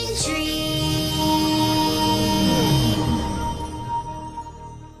wishing tree.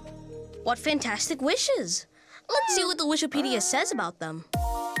 What fantastic wishes! Let's see what the Wishopedia says about them.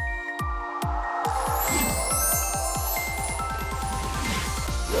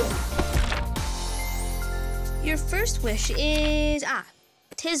 Your first wish is,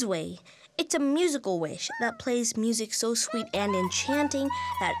 "'Tis Way." It's a musical wish that plays music so sweet and enchanting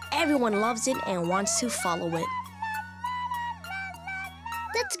that everyone loves it and wants to follow it.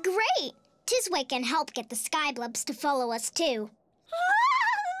 That's great. Tisway can help get the Skyblubs to follow us too.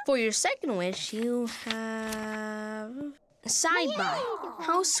 For your second wish, you have Side By.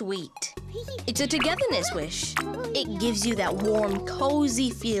 How sweet. It's a togetherness wish. It gives you that warm, cozy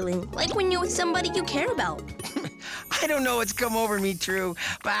feeling, like when you're with somebody you care about. I don't know what's come over me, True,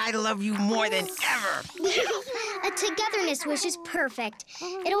 but I love you more than ever. A togetherness wish is perfect.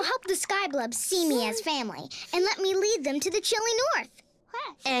 It'll help the Skyblubs see me as family and let me lead them to the chilly north.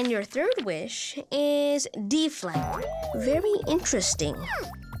 And your third wish is Deflect. Very interesting.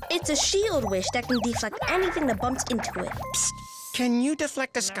 It's a shield wish that can deflect anything that bumps into it. Psst. Can you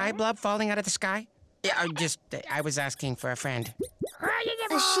deflect a Skyblub falling out of the sky? Yeah, I was asking for a friend.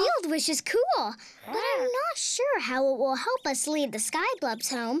 A shield wish is cool, but I'm not sure how it will help us lead the Skyblubs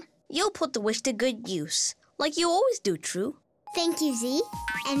home. You'll put the wish to good use, like you always do, True. Thank you, Z.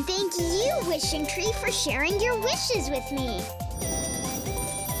 And thank you, Wishing Tree, for sharing your wishes with me.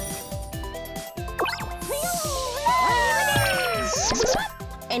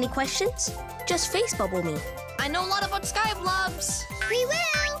 Any questions? Just face bubble me. I know a lot about Skyblubs. We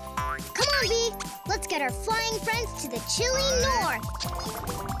will! Come on, V. Let's get our flying friends to the chilly north.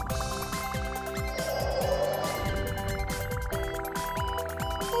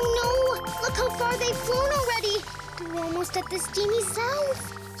 Oh no! Look how far they've flown already. They're almost at the steamy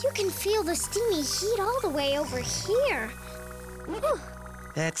south. You can feel the steamy heat all the way over here. Whew.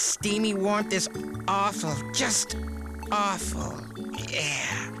 That steamy warmth is awful, just awful.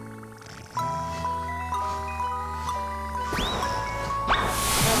 Yeah.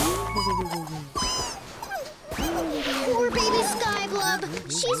 Poor baby Skyblub.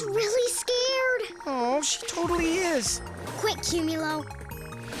 She's really scared. Oh, she totally is. Quick, Cumulo.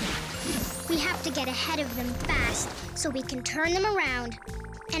 We have to get ahead of them fast so we can turn them around.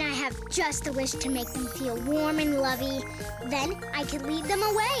 And I have just the wish to make them feel warm and lovey. Then I can lead them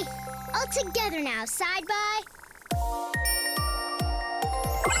away. All together now, Side By.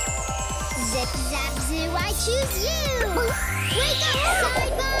 Zip, zap, zoo, I choose you. Wake up,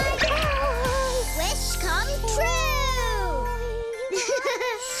 Side By. Wish come true.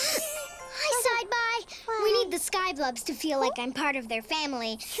 Hi, Side By. We need the Skyblubs to feel like I'm part of their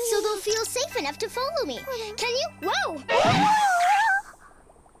family, so they'll feel safe enough to follow me. Can you? Whoa!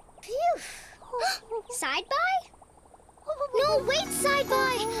 Phew. Side By? No, wait, Side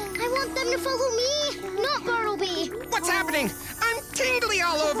By. I want them to follow me, not Bartleby. What's happening? I'm tingly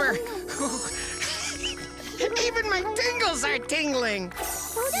all over. Even my tingles are tingling.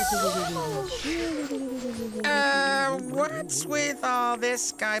 What's with all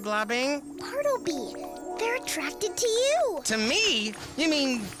this skyblubbing? Bartleby, they're attracted to you. To me? You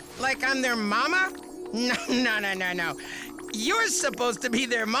mean like I'm their mama? No. You're supposed to be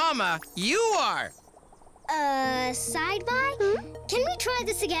their mama. You are. Side By? Can we try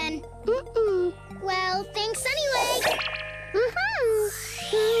this again? Well, thanks anyway.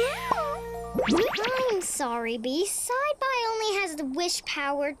 I'm sorry, B. Side By only has the wish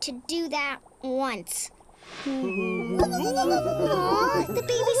power to do that once. Aw, the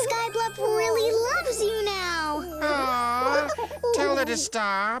baby Skyblub really loves you now. Aw, tell her to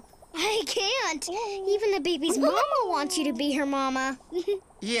stop. I can't. Even the baby's mama wants you to be her mama.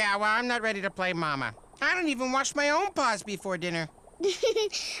 Yeah, well, I'm not ready to play mama. I don't even wash my own paws before dinner.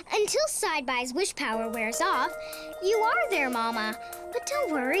 Until Side By's wish power wears off, you are their mama. But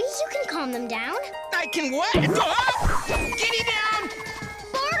don't worry, you can calm them down. I can what? Oh! Giddy down!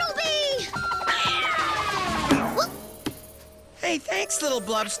 Bartleby! Hey, Hey, thanks, little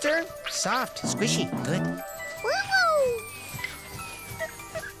blubster. Soft, squishy, good.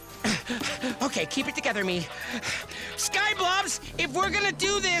 Okay, keep it together, me. Sky Blobs, if we're gonna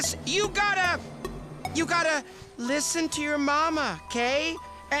do this, you gotta listen to your mama, okay?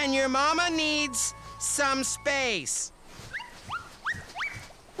 And your mama needs some space.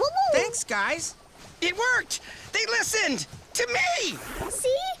 Thanks, guys. It worked. They listened to me.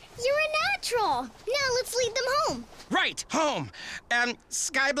 See? You're a natural. Now let's lead them home. Right, home.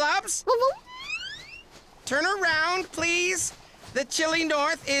 Sky Blobs? Turn around, please. The chilly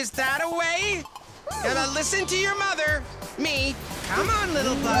north is that away. Gotta listen to your mother. Me. Come on,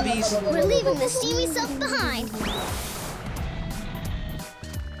 little blubbies. We're leaving the steamy stuff behind.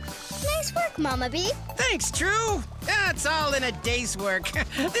 Nice work, Mama Bee. Thanks, True. That's all in a day's work.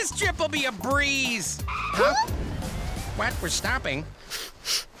 This trip will be a breeze. Huh? What? We're stopping?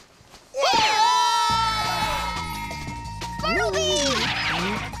 Bartleby!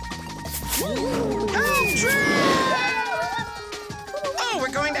 Come true! Oh,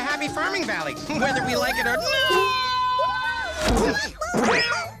 we're going to Happy Farming Valley, whether we like it or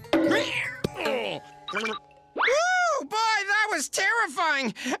Woo, boy, that was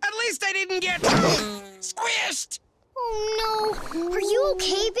terrifying. At least I didn't get squished. Oh, no. Are you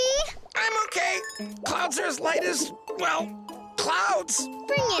okay, Bee? I'm okay. Clouds are as light as, well, clouds.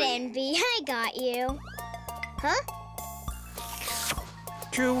 Bring it in, Bee. I got you. Huh?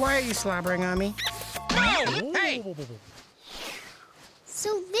 True, why are you slobbering on me? Oh, hey!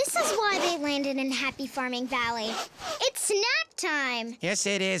 So this is why they landed in Happy Farming Valley. It's snack time. Yes,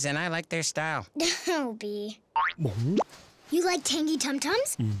 it is, and I like their style. Oh, Bee. You like tangy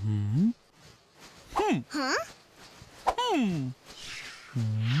tum-tums? Huh?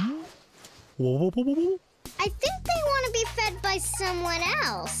 I think they want to be fed by someone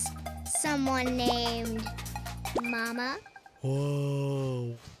else. Someone named Mama.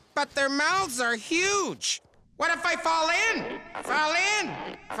 Whoa. But their mouths are huge. What if I fall in? Fall in?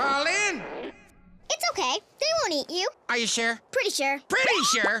 Fall in? It's okay. They won't eat you. Are you sure? Pretty sure. Pretty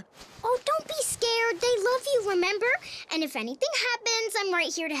sure? Oh, don't be scared. They love you, remember? And if anything happens, I'm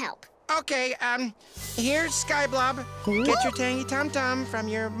right here to help. Okay, here's Sky Blob. Get your tangy tum-tum from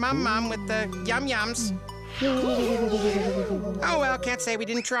your mum with the yum-yums. Oh, well, can't say we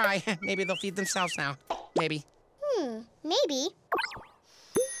didn't try. Maybe they'll feed themselves now. Maybe. Maybe.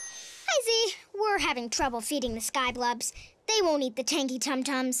 Hi, Z. We're having trouble feeding the Sky Blobs. They won't eat the tangy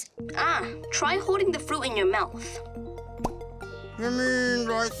tum-tums. Try holding the fruit in your mouth. You mean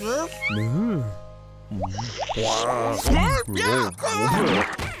like this?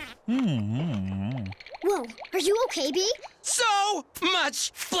 Whoa, are you okay, Bee? So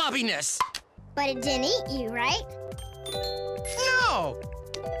much blobbiness. But it didn't eat you, right? No,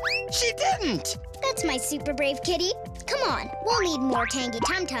 she didn't. That's my super brave kitty. Come on, we'll need more tangy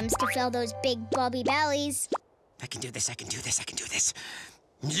tum-tums to fill those big blobby bellies. I can do this, I can do this, I can do this.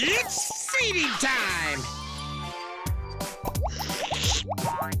 It's feeding time!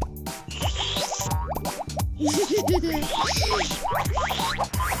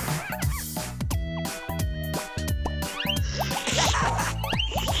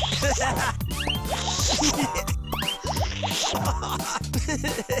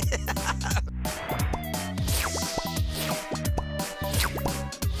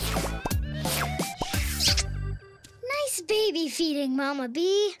 Nice baby feeding, Mama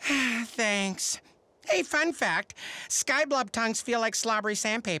Bee. Thanks. Hey, fun fact, Sky Blob tongues feel like slobbery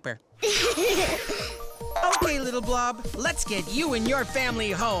sandpaper. Okay, little blob, let's get you and your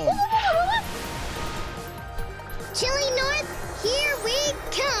family home. Chilly North, here we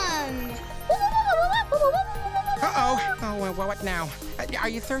come. Uh-oh. Oh, well, what now? Are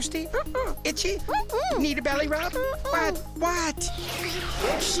you thirsty? Itchy? Need a belly rub? What?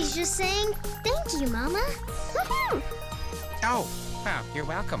 She's just saying, thank you, Mama. Oh, wow, you're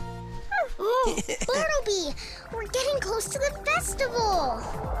welcome. Bartleby, we're getting close to the festival.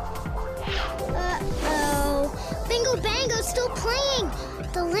 Uh-oh. Bingo Bango's still playing.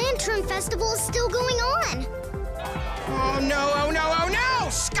 The Lantern Festival is still going on. Oh, no, oh, no, oh, no!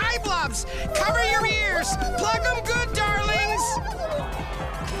 Sky Blobs, cover your ears! Plug them good, darlings!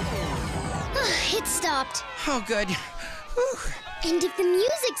 It stopped. Oh, good. Whew. And if the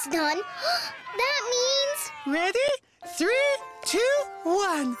music's done, that means... Ready? 3, 2,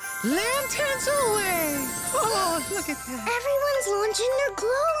 1. Lanterns away! Oh, look at that. Everyone's launching their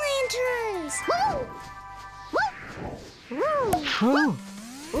glow lanterns. Woo!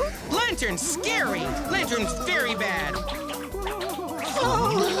 Lantern's scary. Lantern's very bad.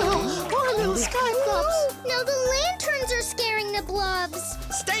 Oh, poor little Sky Blobs. Now the lanterns are scaring hurting the blobs.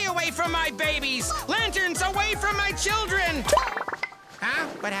 Stay away from my babies! Lanterns away from my children! Huh?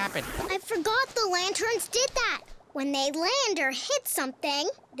 What happened? I forgot the lanterns did that. When they land or hit something,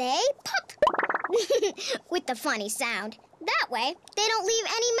 they pop. With the funny sound. That way, they don't leave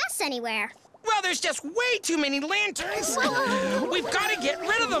any mess anywhere. Well, there's just way too many lanterns. We've got to get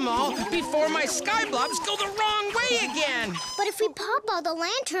rid of them all before my sky blobs go the wrong way again. But if we pop all the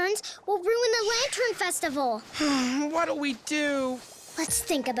lanterns, we'll ruin the Lantern Festival. What'll we do? Let's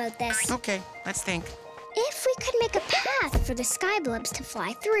think about this. Okay, let's think. If we could make a path for the sky blobs to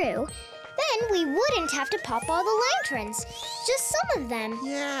fly through, then we wouldn't have to pop all the lanterns. Just some of them.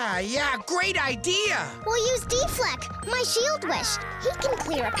 Yeah, great idea. We'll use Deflect, my shield wish. He can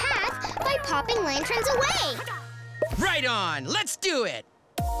clear a path by popping lanterns away. Right on, let's do it.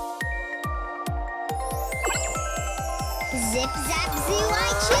 Zip, zap, zoo, I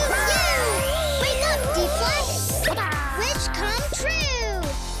choose you! Wake up, Deflect! Wish come true!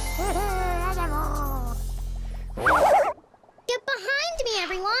 Get behind me,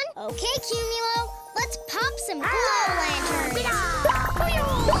 everyone! Okay, Cumulo, let's pop some glow lanterns!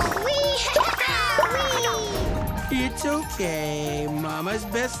 Whee! It's okay. Mama's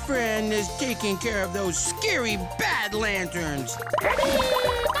best friend is taking care of those scary bad lanterns.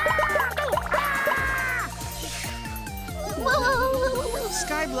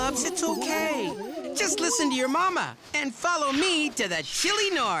 Sky Blobs, it's okay. Just listen to your mama and follow me to the chilly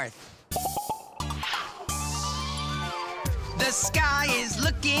north. The sky is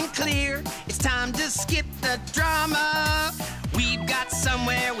looking clear. It's time to skip the drama. We've got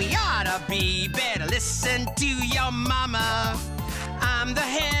somewhere we ought to be. Better listen to your mama. I'm the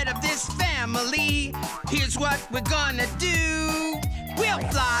head of this family. Here's what we're gonna do. We'll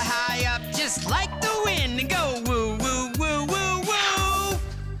fly high up just like the wind and go woo, woo, woo, woo, woo.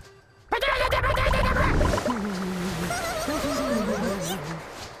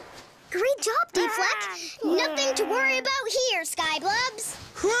 Great job, Deflect. Nothing to worry about here, Sky Blobs.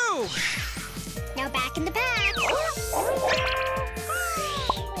 Whew! Now back in the pack.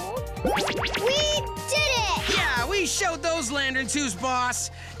 We did it! Yeah, we showed those lanterns who's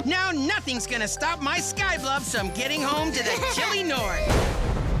boss. Now nothing's gonna stop my Sky Blobs from getting home to the chilly north.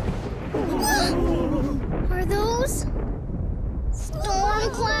 Are those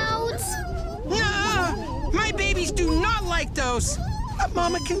storm clouds? Nuh-uh! My babies do not like those. But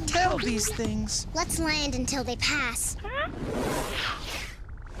Mama can tell these things. Let's land until they pass.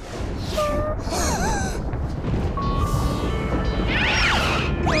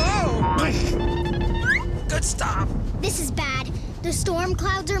 Whoa! Good stop. This is bad. The storm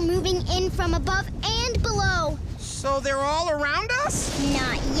clouds are moving in from above and below. So they're all around us?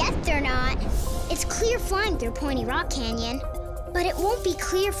 Not yet, they're not. It's clear flying through Pointy Rock Canyon, but it won't be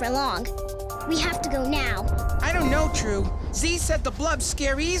clear for long. We have to go now. I don't know, True. Z said the blobs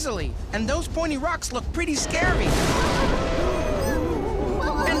scare easily, and those pointy rocks look pretty scary.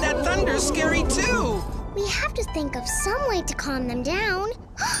 And that thunder's scary, too. We have to think of some way to calm them down.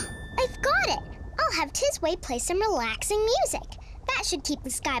 I've got it. I'll have Tisway play some relaxing music. That should keep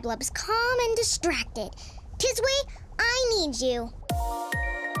the Sky Blobs calm and distracted. Tisway, I need you.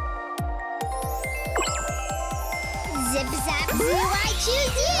 Zip, zap, zoo, I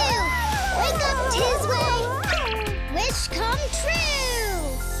choose you! Wake up, Tisway! Wish come true!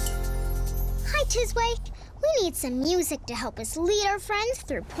 Hi, Tisway. We need some music to help us lead our friends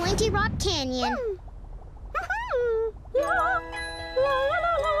through Pointy Rock Canyon.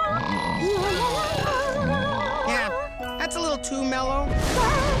 Yeah, that's a little too mellow.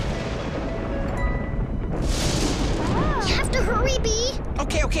 You have to hurry, Bee.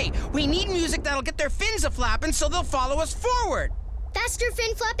 Okay. We need music that'll get their fins a-flapping so they'll follow us forward. Faster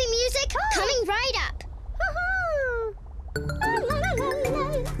fin flapping music coming right up.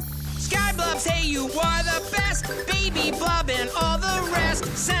 Sky Blobs, hey, you are the best. Baby Blob and all the rest.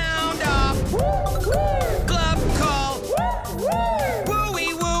 Sound off. Glub call.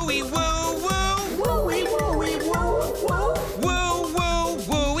 Wooey, wooey, woo, woo. Wooey, wooey, woo, woo. Woo, woo,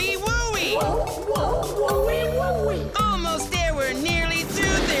 wooey, wooey. Wooey, wooey. Almost there, we're nearly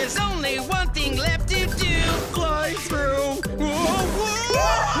through. There's only one thing left to do. Fly through. Woo, woo.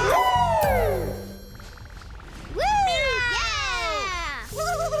 Woo! Yeah!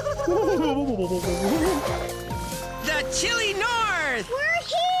 The chilly north. We're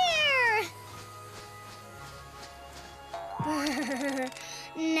here!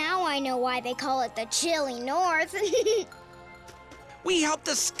 Now I know why they call it the chilly north. We helped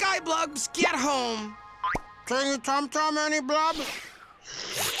the Sky Blobs get home. Can you tom-tom any blob?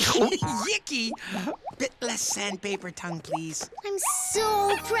 Yicky! Bit less sandpaper tongue, please. I'm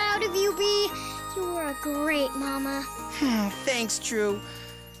so proud of you, Bee. You were a great mama. Thanks, True.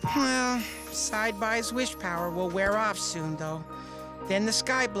 Well, Sideby's wish power will wear off soon, though. Then the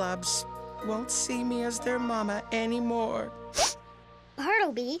Sky Blubs won't see me as their mama anymore.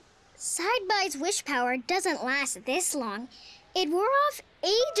 Bartleby, Sideby's wish power doesn't last this long. It wore off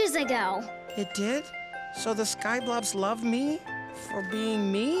ages ago. It did? So the Sky Blobs love me for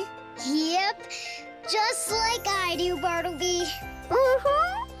being me? Yep, just like I do, Bartleby.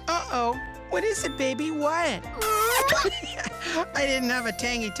 Uh-oh. What is it, baby? What? I didn't have a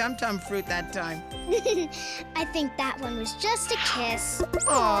tangy tum-tum fruit that time. I think that one was just a kiss.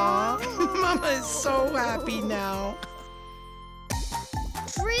 Aw, Mama is so happy now.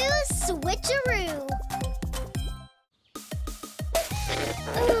 True switcheroo.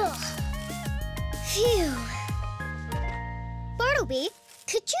 Ugh. Phew. Bartleby,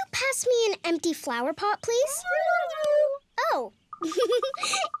 could you pass me an empty flower pot, please? Oh.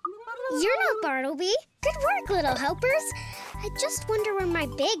 You're not Bartleby. Good work, little helpers. I just wonder where my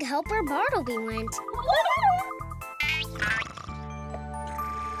big helper Bartleby went.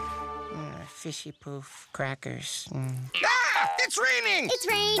 Fishy poof crackers. Ah! It's raining! It's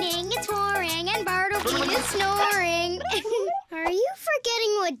raining, it's pouring, and Bartleby is snoring. Are you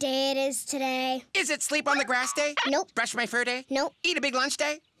forgetting what day it is today? Is it sleep on the grass day? Nope. Brush my fur day? Nope. Eat a big lunch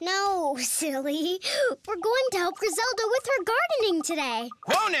day? No, silly. We're going to help Griselda with her gardening today.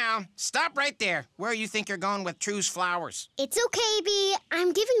 Whoa now! Stop right there. Where you think you're going with True's flowers? It's okay, Bee.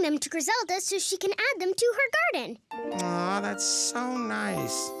 I'm giving them to Griselda so she can add them to her garden. Aw, that's so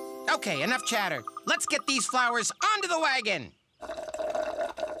nice. Okay, enough chatter. Let's get these flowers onto the wagon.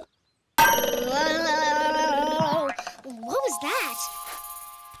 Whoa. What was that?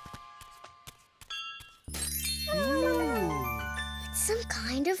 It's some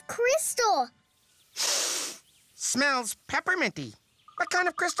kind of crystal. Smells pepperminty. What kind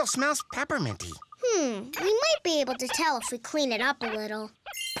of crystal smells pepperminty? We might be able to tell if we clean it up a little.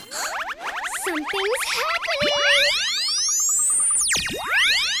 Something's happening!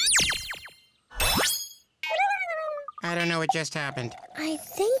 I don't know what just happened. I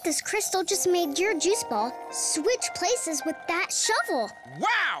think this crystal just made your juice ball switch places with that shovel.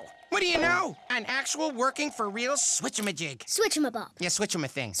 Wow! What do you know? An actual working for real switch-a-majig. Switch-em-a-bob. Yeah,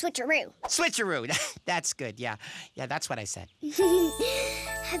 switch-em-a-thing. Switcheroo. Switcheroo. That's good, yeah. Yeah, that's what I said.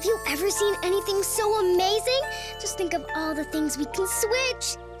 Have you ever seen anything so amazing? Just think of all the things we can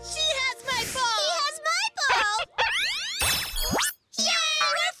switch. She has my ball! He has my ball! Yay!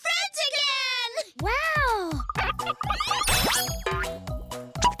 We're friends again! Wow!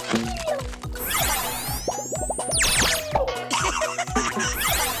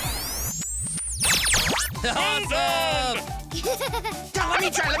 Awesome! Let me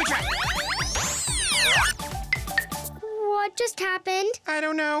try. What just happened? I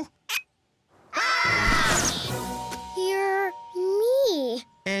don't know. You're me.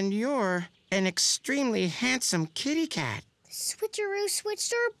 And you're an extremely handsome kitty cat. Switcheroo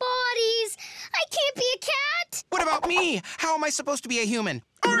switched our bodies. I can't be a cat. What about me? How am I supposed to be a human?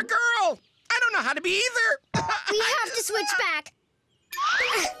 Or a girl? I don't know how to be either. We have to switch back.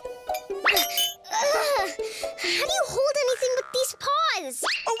 How do you hold anything with these paws?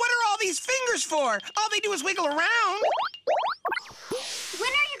 Oh, what are all these fingers for? All they do is wiggle around. When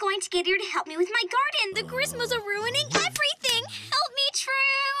are you going to get here to help me with my garden? The Grismos are ruining everything. Help me,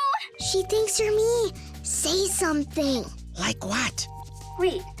 True. She thinks you're me. Say something. Like what?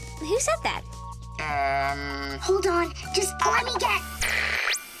 Wait, who said that? Hold on. Just let me get.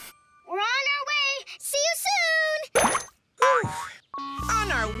 We're on our way. See you soon.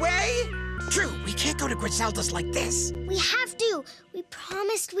 On our way? True, we can't go to Griselda's like this. We have to. We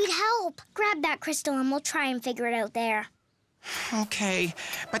promised we'd help. Grab that crystal and we'll try and figure it out there. Okay,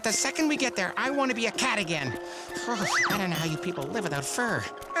 but the second we get there, I want to be a cat again. Oh, I don't know how you people live without fur.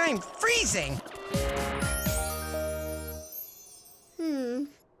 I'm freezing.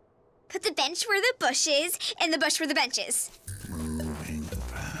 Put the bench where the bush is, and the bush where the bench is. Moving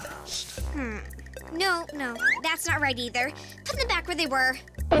fast. No, that's not right either. Put them back where they were.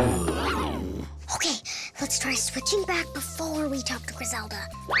 Okay, let's try switching back before we talk to Griselda.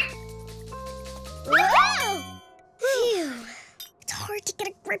 Whoa! Phew. It's hard to get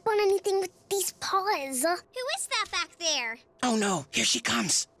a grip on anything with these paws. Who is that back there? Oh no, here she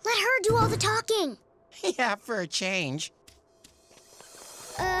comes. Let her do all the talking. Yeah, for a change.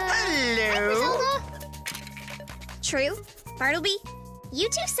 Hello? Griselda? True? Bartleby? You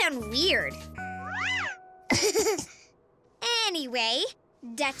two sound weird. Anyway,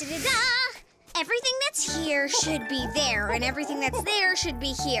 da-da-da-da! Everything that's here should be there, and everything that's there should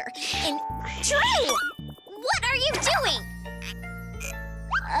be here. And True! What are you doing?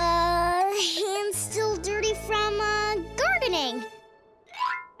 Hands still dirty from, gardening.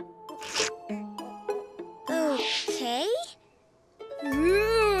 Okay.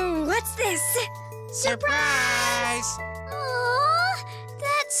 Ooh, what's this? Surprise! Aw,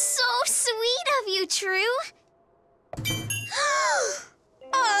 that's so sweet of you, True.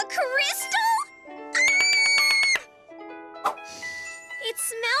 A crystal? It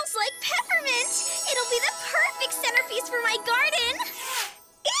smells like peppermint. It'll be the perfect centerpiece for my garden.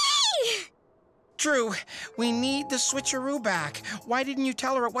 Eee! True, we need the switcheroo back. Why didn't you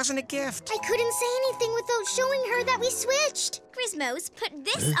tell her it wasn't a gift? I couldn't say anything without showing her that we switched. Grismos, put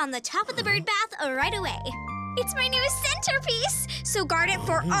this on the top of the bird bath right away. It's my new centerpiece, so guard it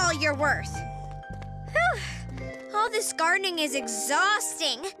for all you're worth. Whew. All this gardening is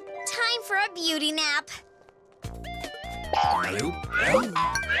exhausting. Time for a beauty nap.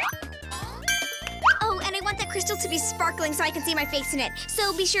 Oh, and I want that crystal to be sparkling so I can see my face in it.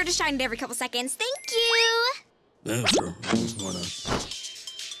 So be sure to shine it every couple seconds. Thank you.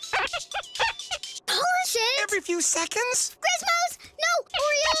 Polish it! Every few seconds? Grismos! No!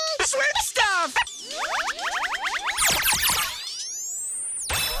 Oreos! Switch stuff!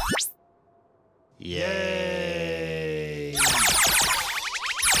 Yay!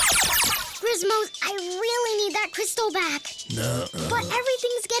 Grismos, I really need that crystal back. No. But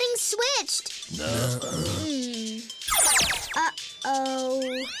everything's getting switched. No. Uh-oh.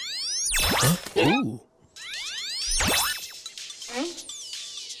 Ooh.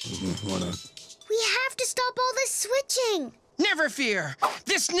 We have to stop all this switching. Never fear.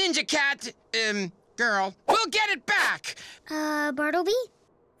 This ninja cat, girl, will get it back. Bartleby?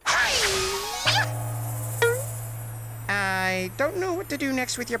 I don't know what to do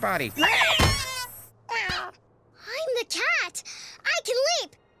next with your body. I'm the cat. I can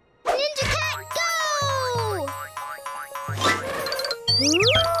leap. Ninja cat, go!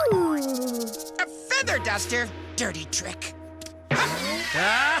 Ooh. A feather duster? Dirty trick.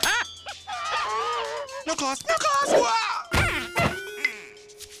 No claws, no claws!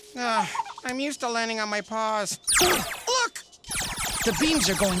 I'm used to landing on my paws. Look! The beams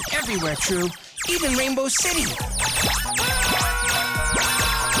are going everywhere, True. Even Rainbow City.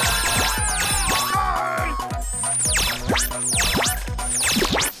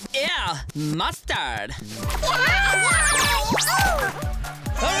 Yeah, mustard.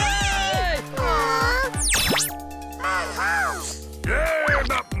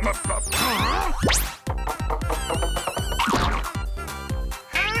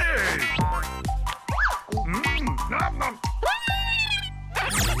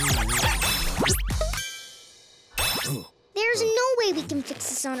 There's no way we can fix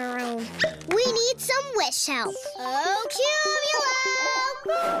this on our own. We need some wish help. Oh, Cumulo!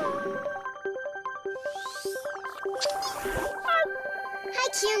 Hi,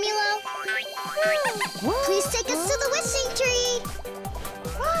 Cumulo. Please take us to the wishing tree.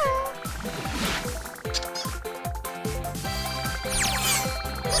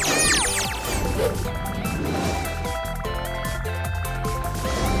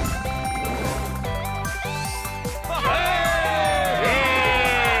 Look out!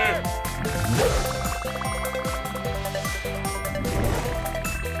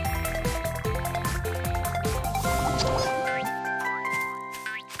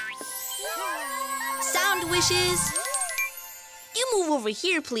 Wishes. You move over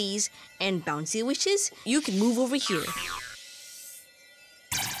here, please. And bouncy wishes, you can move over here.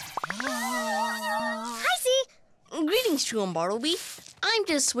 Hi, Z. Greetings, True and Bartleby. I'm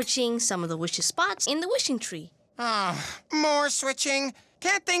just switching some of the wishes spots in the wishing tree. Oh, more switching?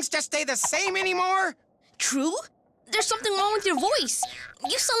 Can't things just stay the same anymore? True? There's something wrong with your voice.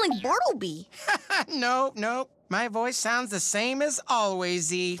 You sound like Bartleby. No. My voice sounds the same as always,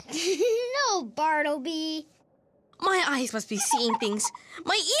 Z. No, Bartleby. My eyes must be seeing things.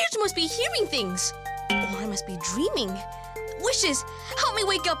 My ears must be hearing things. Or I must be dreaming. Wishes, help me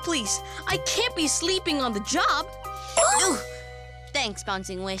wake up, please. I can't be sleeping on the job. Ooh. Thanks,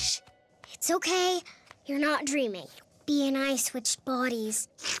 Bouncing Wish. It's okay. You're not dreaming. Bee and I switched bodies.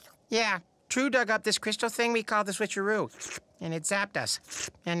 Yeah, True dug up this crystal thing we call the switcheroo, and it zapped us.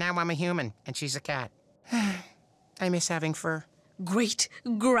 And now I'm a human, and she's a cat. I miss having fur. Great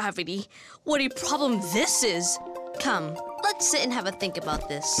gravity. What a problem this is. Come, let's sit and have a think about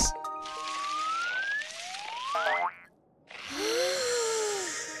this.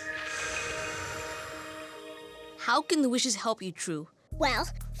 How can the wishes help you, True? Well,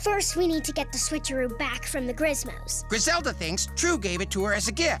 first we need to get the switcheroo back from the Grismos. Griselda thinks True gave it to her as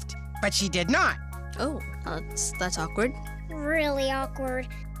a gift. but she did not. Oh, that's awkward. Really awkward.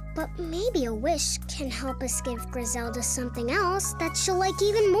 But maybe a wish can help us give Griselda something else that she'll like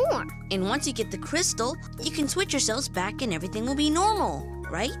even more. And once you get the crystal, you can switch yourselves back and everything will be normal,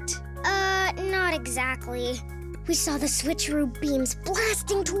 right? Not exactly. We saw the switcheroo beams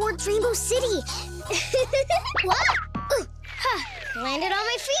blasting towards Rainbow City. What? Ooh, landed on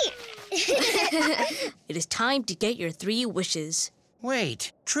my feet. It is time to get your 3 wishes.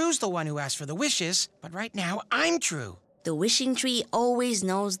 Wait, True's the one who asked for the wishes, but right now I'm True. The wishing tree always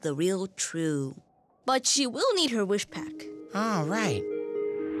knows the real True. But she will need her wish pack. All right.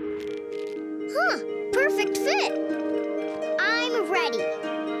 Huh, perfect fit. I'm ready.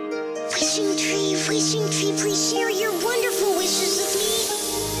 Wishing tree, please share your wonderful wishes with me.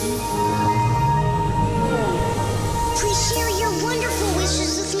 Please share your wonderful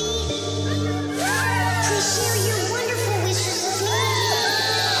wishes with me. Please share your wonderful wishes with me.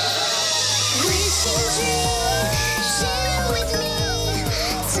 Wishing tree, share with me.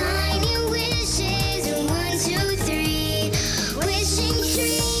 Tiny wishes, 1, 2, 3. Wishing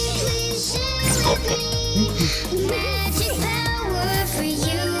tree, please share with me. Magic power for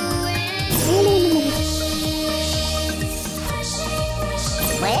you.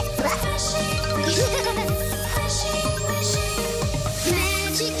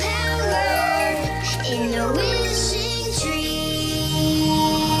 Magic power in the wishing tree.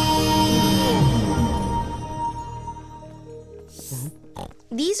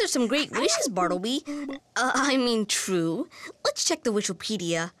 These are some great wishes, Bartleby. I mean, True. Let's check the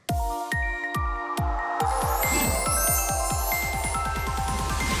Wishopedia.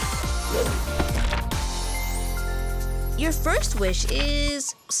 Your first wish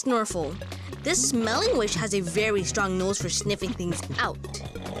is Snorful. This smelling wish has a very strong nose for sniffing things out.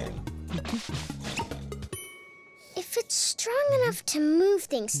 If it's strong enough to move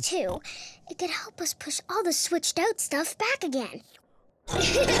things too, it could help us push all the switched out stuff back again.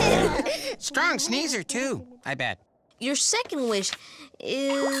 Strong sneezer, too, I bet. Your second wish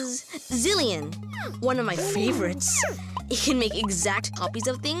is Zillion, one of my favorites. It can make exact copies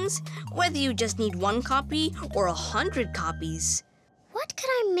of things, whether you just need 1 copy or 100 copies. What could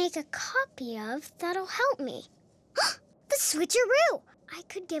I make a copy of that'll help me? The switcheroo! I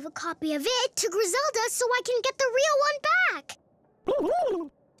could give a copy of it to Griselda so I can get the real one back.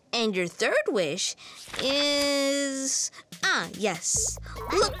 And your third wish is... yes,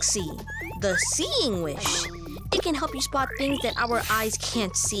 Look-See, the seeing wish. It can help you spot things that our eyes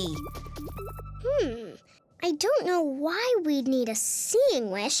can't see. I don't know why we'd need a seeing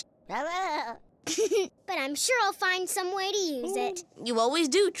wish, but I'm sure I'll find some way to use it. You always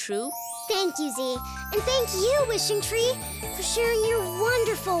do, True. Thank you, Z. And thank you, Wishing Tree, for sharing your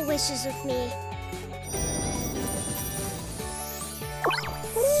wonderful wishes with me.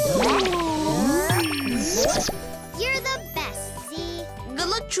 You're the best, Z. Good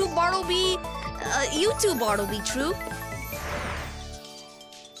luck, True Bartleby. You too, Bartleby, True.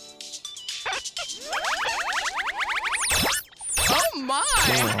 Oh, my!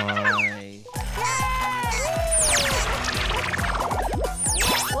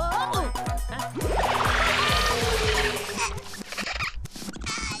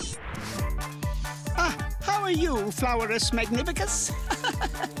 How are you, Flowerus Magnificus?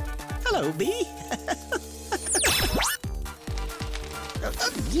 Hello, Bee.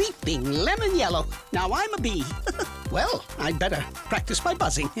 Leaping lemon yellow. Now I'm a bee. Well, I'd better practice my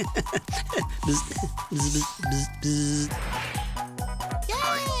buzzing. Bzz, bzz, bzz, bzz.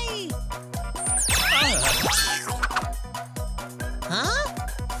 Yay! Huh?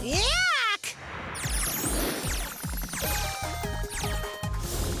 Yuck!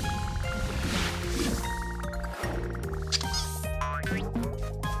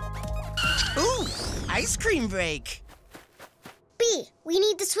 Ooh, ice cream break. B, we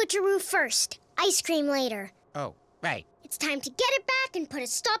need the switcheroo first. Ice cream later. Oh, right. It's time to get it back and put a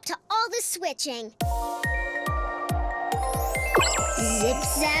stop to all the switching. Zip,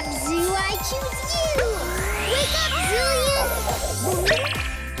 zap, zoo, I choose you! Wake up, Zillion!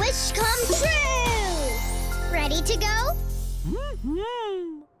 Wish come true! Ready to go?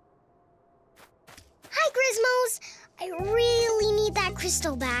 Hi, Grizmos! I really need that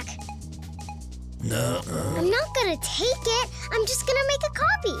crystal back. I'm not gonna take it. I'm just gonna make a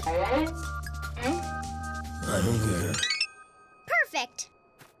copy. I don't care. Perfect.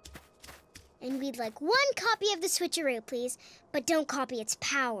 And we'd like 1 copy of the switcheroo, please. But don't copy its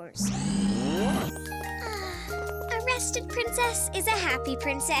powers. A rested princess is a happy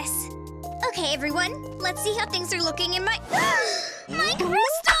princess. Okay, everyone, let's see how things are looking in my... my crystal!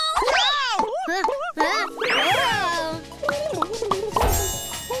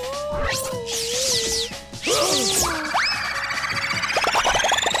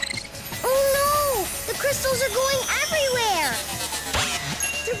 crystals are going everywhere!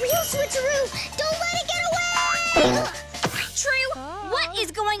 The real switcheroo! Don't let it get away! True, what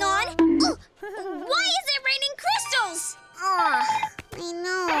is going on? Why is it raining crystals? Oh, my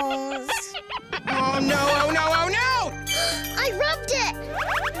nose. Oh, no, oh, no, oh, no! I rubbed it!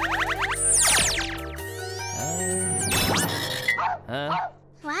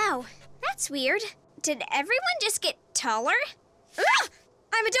 Wow, that's weird. Did everyone just get taller? Ugh!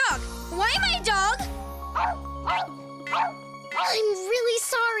 I'm a dog. Why am I a dog? I'm really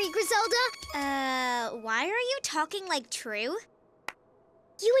sorry, Griselda. Why are you talking like True?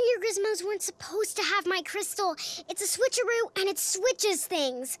 You and your Gizmos weren't supposed to have my crystal. It's a switcheroo, and it switches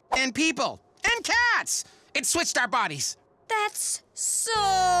things. And people. And cats. It switched our bodies. That's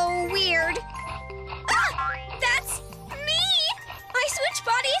so weird. Ah! That's me! I switch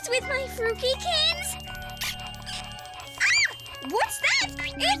bodies with my Fruikykins. Ah! What's that?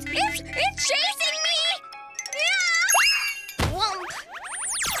 It's chasing me! Ah! Whomp!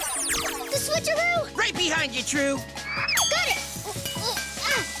 The switcheroo! Right behind you, True. Got it!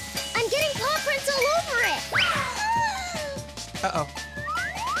 I'm getting paw prints all over it! Uh-oh.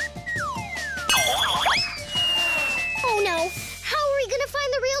 Oh no! How are we gonna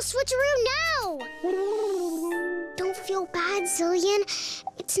find the real switcheroo now? Don't feel bad, Zillion.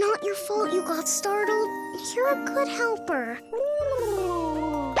 It's not your fault you got startled. You're a good helper.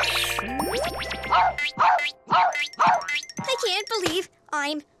 I can't believe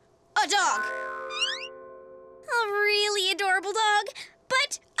I'm a dog. A really adorable dog,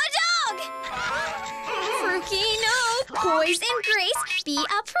 but a dog! Fruky, no! Poise and grace, be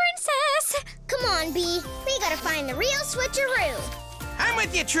a princess! Come on, Bee. We gotta find the real switcheroo. I'm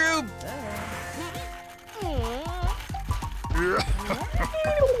with you, True.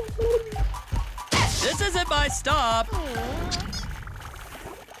 This isn't my stop.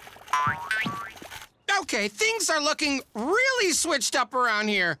 Okay, things are looking really switched up around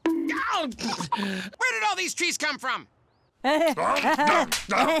here. Ow! Where did all these trees come from? Bartleby,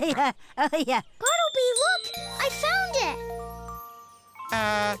 look! I found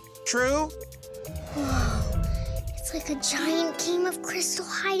it! True? Whoa. It's like a giant game of crystal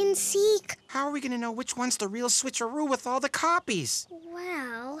hide and seek. How are we gonna know which one's the real switcheroo with all the copies?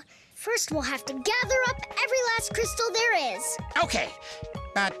 Well, first we'll have to gather up every last crystal there is. Okay,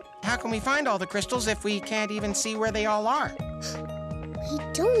 but how can we find all the crystals if we can't even see where they all are? We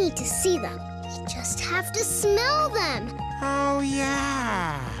don't need to see them. We just have to smell them. Oh,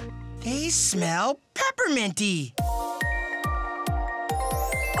 yeah. They smell pepperminty.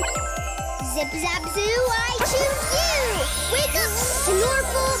 Zip, zap, zoo, I choose you! Wake up,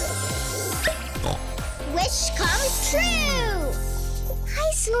 Snorkel! Wish comes true!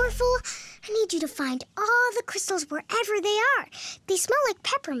 Hi, Snorkel. I need you to find all the crystals wherever they are. They smell like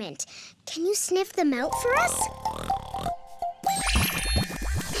peppermint. Can you sniff them out for us?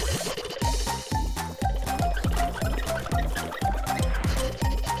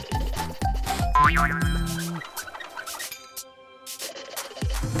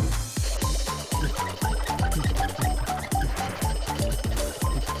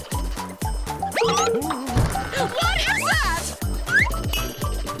 What is that?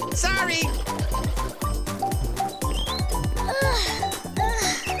 Sorry.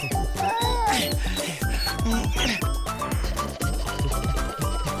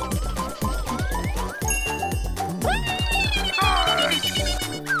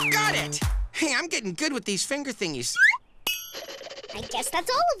 Got it. Hey, I'm getting good with these finger thingies. I guess that's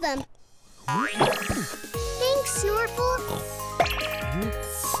all of them. Thanks, Snorkel.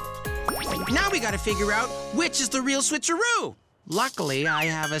 Now we gotta figure out which is the real switcheroo. Luckily, I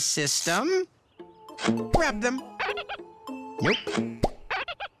have a system. Grab them. Nope.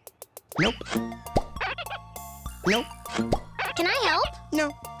 Nope. Nope. Can I help?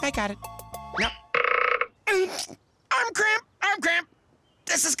 No, I got it. No. Arm cramp! Arm cramp!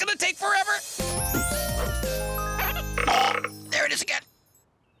 This is gonna take forever! There it is again.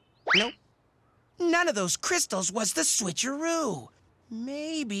 Nope. None of those crystals was the switcheroo.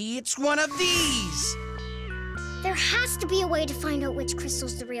 Maybe it's one of these. There has to be a way to find out which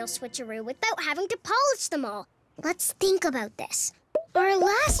crystal's the real switcheroo without having to polish them all. Let's think about this. Our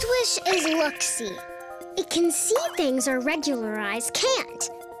last wish is look-see. It can see things our regular eyes can't.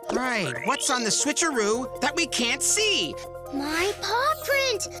 Right. What's on the switcheroo that we can't see? My paw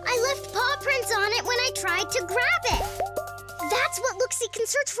print! I left paw prints on it when I tried to grab it. That's what look-see can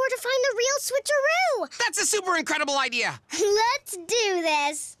search for to find the real switcheroo. That's a super incredible idea. Let's do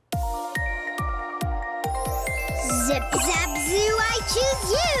this. Zip, zap, zoo, I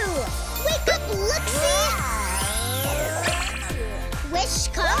choose you! Wake up, look-see! Wish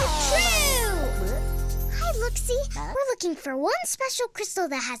come true! Looksy. We're looking for one special crystal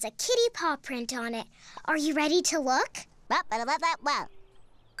that has a kitty paw print on it. Are you ready to look?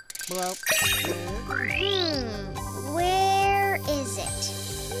 Where is it?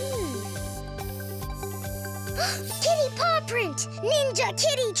 Kitty paw print! Ninja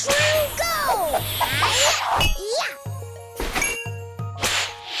Kitty True, go! Yeah!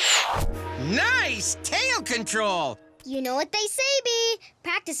 Nice tail control! You know what they say, Bee.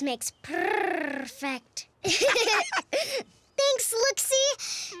 Practice makes perfect. Thanks, Looksy.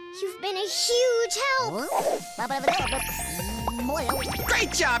 You've been a huge help.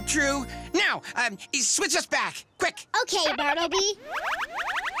 Great job, True. Now, switch us back, quick. Okay, Bartleby.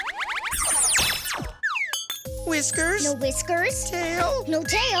 Whiskers. No whiskers. Tail. No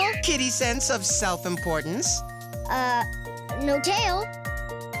tail. Kitty sense of self-importance. No tail.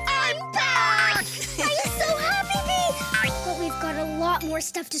 I'm back! Are you so happy, Bee? But we've got a lot more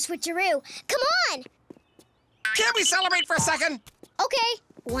stuff to switcheroo. Come on! Can't we celebrate for a second? Okay,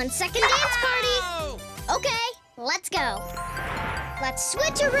 1 second dance party. Okay, let's go. Let's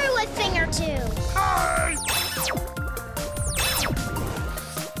switcheroo a thing or two.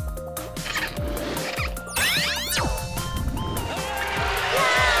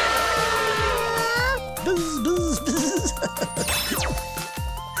 Buzz, buzz, buzz.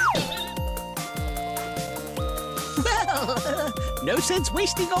 Well, no sense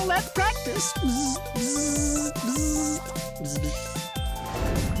wasting all that practice. Bzz, bzz, bzz, bzz, bzz.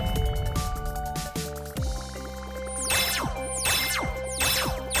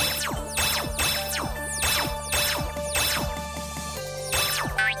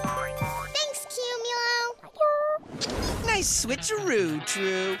 Thanks, Cumulo. Nice switcheroo,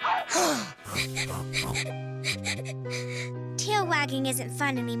 True. Tail wagging isn't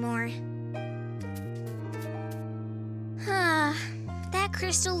fun anymore. That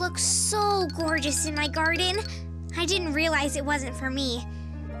crystal looks so gorgeous in my garden. I didn't realize it wasn't for me.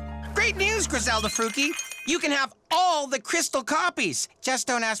 Great news, Griselda Fruki. You can have all the crystal copies. Just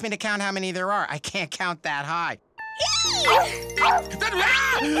don't ask me to count how many there are. I can't count that high.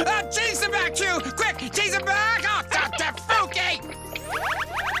 Chase him back, True! Quick, chase him back! Oh, Dr. Fruki!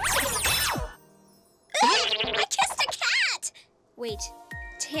 I kissed a cat! Wait,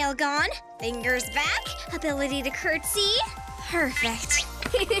 tail gone, fingers back, ability to curtsy. Perfect.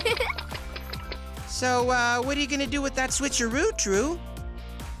 So, what are you gonna do with that switcheroo, True?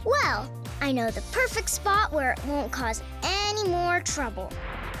 Well, I know the perfect spot where it won't cause any more trouble.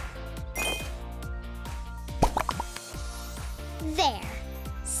 There.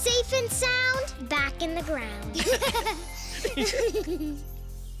 Safe and sound, back in the ground. The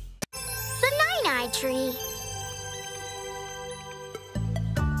Nine-Eye Tree.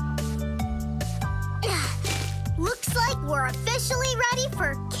 Looks like we're officially ready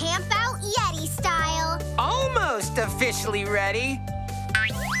for Camp Out Yeti style. Almost officially ready.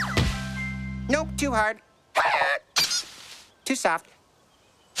 Nope, too hard. Too soft.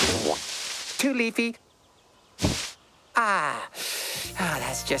 Too leafy. Ah,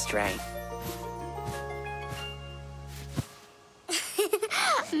 that's just right.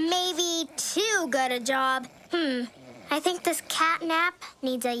 Maybe too good a job. I think this cat nap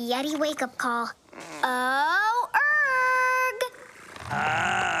needs a Yeti wake-up call. Oh, Erg!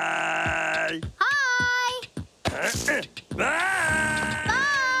 Hi. Hi! Bye. Bye!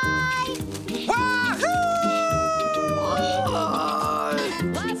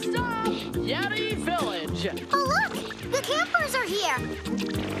 Last stop, Yeti Village. Oh, look! The campers are here!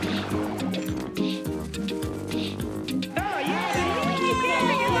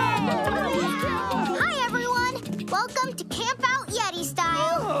 Hi, everyone! Welcome to Camp Out Yeti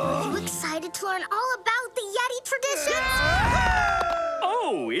style. Are you excited to learn all about the Yeti traditions?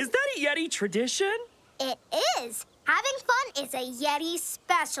 Oh, is that a Yeti tradition? It is. Having fun is a Yeti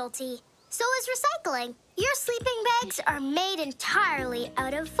specialty. So is recycling. Your sleeping bags are made entirely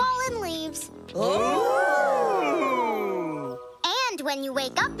out of fallen leaves. Oh. And when you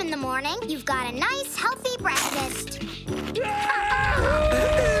wake up in the morning, you've got a nice, healthy breakfast.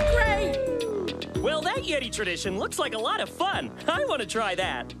 Great! Well, that Yeti tradition looks like a lot of fun. I want to try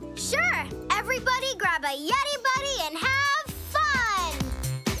that. Sure. Everybody grab a Yeti buddy and have fun.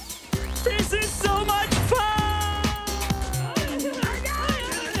 This is so much fun!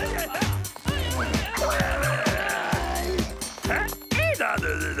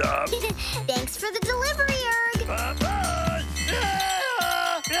 Thanks for the delivery, Erg.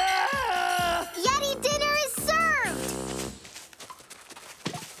 Yeti dinner is served.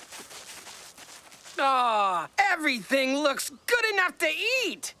 Aw, everything looks good enough to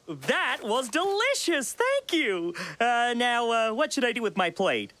eat. That was delicious, thank you. Now, what should I do with my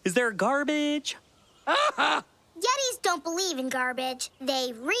plate? Is there garbage? Yetis don't believe in garbage.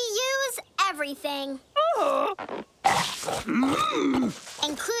 They reuse everything.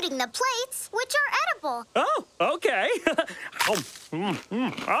 Including the plates, which are edible. Oh, okay.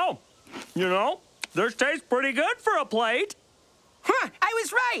 Oh, you know, this tastes pretty good for a plate. Huh, I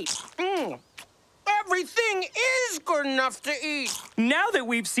was right. Everything is good enough to eat. Now that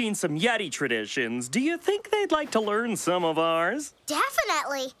we've seen some Yeti traditions, do you think they'd like to learn some of ours?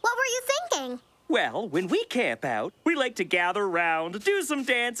 Definitely. What were you thinking? Well, when we camp out, we like to gather round, do some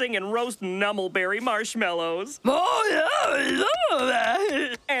dancing, and roast numbleberry marshmallows. Oh, yeah, I love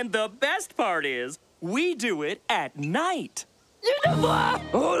that. And the best part is, we do it at night.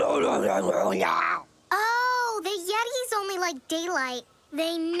 Oh, the Yetis only like daylight.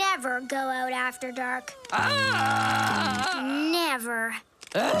 They never go out after dark. Never.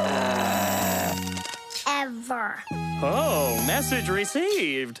 Ever. Oh, message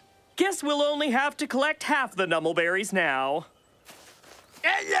received. Guess we'll only have to collect half the numbleberries now.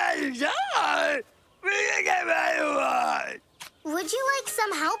 Would you like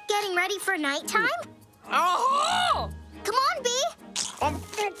some help getting ready for nighttime? Oh! Come on, Bee.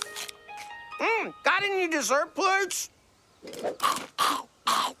 Got any dessert plates?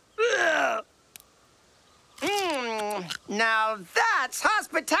 Now that's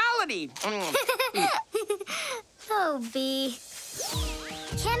hospitality. Oh, Bee.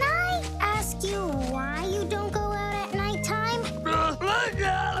 Can I ask you why you don't go out at nighttime?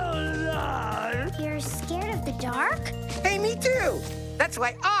 You're scared of the dark? Hey, me too. That's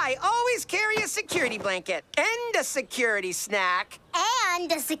why I always carry a security blanket and a security snack. And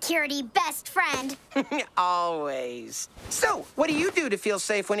a security best friend. Always. So, what do you do to feel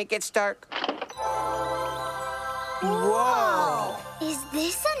safe when it gets dark? Whoa! Is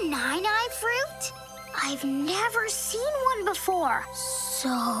this a nine-eye fruit? I've never seen one before.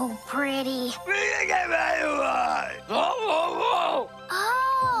 So pretty.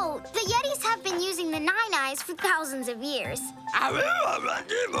 Oh, the Yetis have been using the nine-eyes for thousands of years.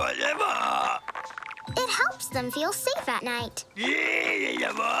 It helps them feel safe at night.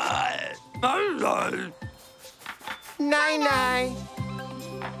 Nine-eye.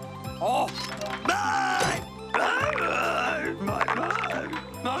 Oh.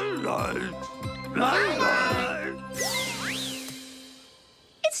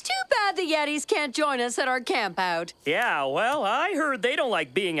 It's too bad the Yetis can't join us at our camp out. Yeah, well, I heard they don't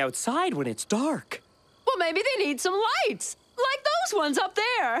like being outside when it's dark. Well, maybe they need some lights, like those ones up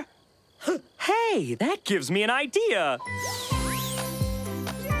there. Hey, that gives me an idea.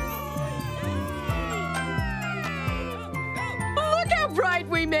 Look how bright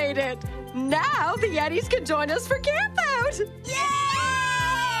we made it. Now the Yetis can join us for camp out.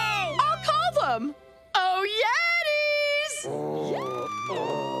 Yay! I'll call them. Oh, Yetis!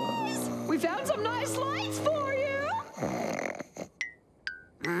 Yetis! We found some nice lights for you.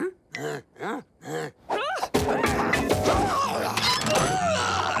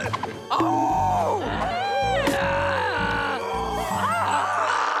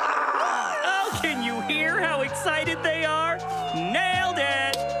 Oh, can you hear how excited they are? Nailed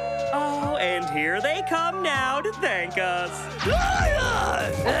it! Oh, and here they come now to thank us.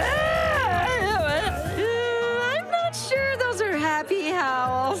 I'm not sure those are happy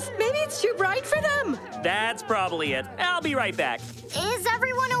howls. Maybe it's too bright for them. That's probably it. I'll be right back. Is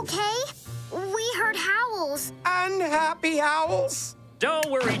everyone okay? We heard howls. Unhappy owls? Don't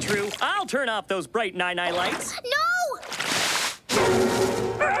worry, True. I'll turn off those bright nine-eye lights. No! The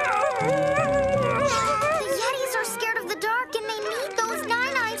Yetis are scared of the dark and they need those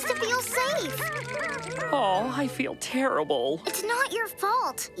nine-eyes to feel safe. Oh, I feel terrible. It's not your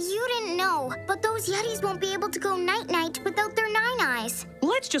fault. You didn't know. But those Yetis won't be able to go night-night without their nine-eyes.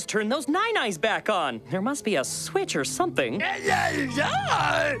 Let's just turn those nine-eyes back on. There must be a switch or something.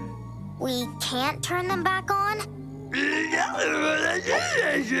 We can't turn them back on? We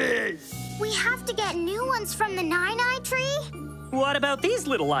have to get new ones from the nine-eye tree? What about these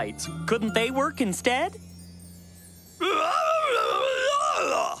little lights? Couldn't they work instead?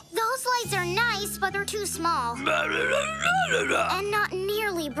 Those lights are nice, but they're too small. And not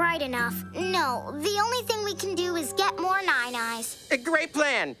nearly bright enough. No, the only thing we can do is get more nine-eyes. A great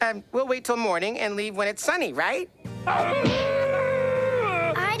plan. We'll wait till morning and leave when it's sunny, right?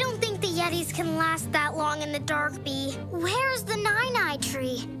 I don't think the Yetis can last that long in the dark, Bee. Where's the nine-eye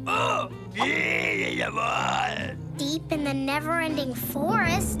tree? Deep in the never-ending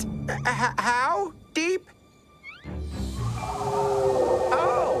forest. How deep?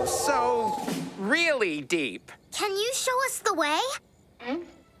 Oh, so really deep. Can you show us the way? Don't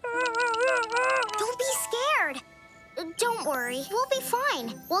be scared. Don't worry, we'll be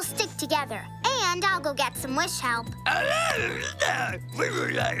fine. We'll stick together. And I'll go get some wish help.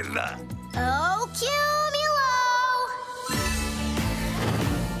 Oh, Cumulo!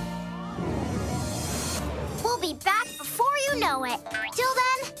 We'll be back before you know it. Till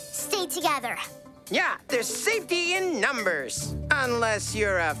then, stay together. Yeah, there's safety in numbers. Unless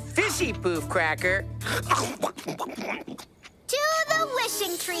you're a fishy poof cracker. To the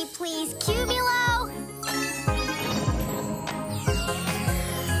wishing tree, please, Cumulo.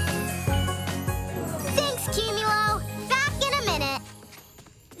 Thanks, Cumulo. Back in a minute.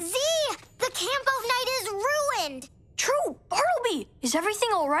 Z, the campboat night is ruined. True, Bartleby, is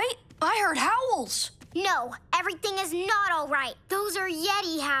everything all right? I heard howls. No, everything is not all right. Those are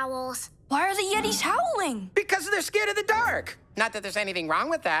Yeti howls. Why are the Yetis howling? Because they're scared of the dark. Not that there's anything wrong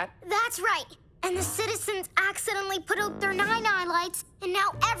with that. That's right. And the citizens accidentally put out their nine-eye lights, and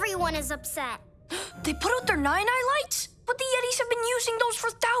now everyone is upset. They put out their nine-eye lights? But the Yetis have been using those for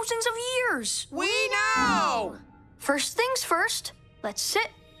thousands of years. We know! First things first, let's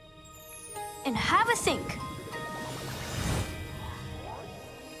sit and have a think.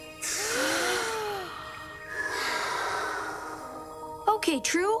 Okay,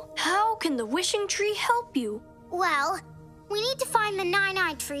 True, how can the wishing tree help you? Well, we need to find the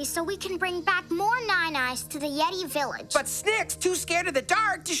nine-eye tree so we can bring back more nine-eyes to the Yeti village. But Snick's too scared of the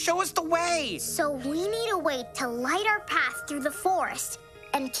dark to show us the way. So we need a way to light our path through the forest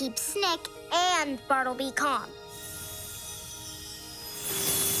and keep Snick and Bartleby calm.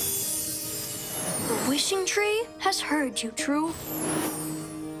 The wishing tree has heard you, True.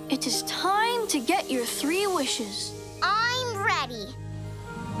 It is time to get your 3 wishes. I'm ready.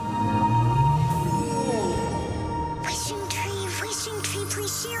 Wishing tree,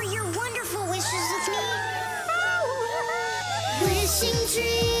 please share your wonderful wishes with me. Wishing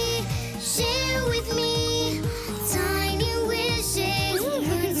tree, share with me tiny wishes. 1,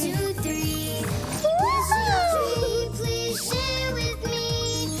 2, 3. Wishing tree, please share with me.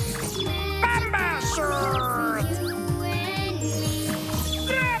 Bambasser! You and me.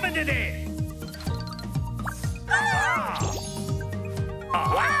 Gravity!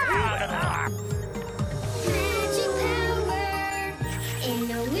 Magic power in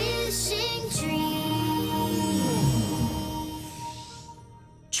the wishing tree.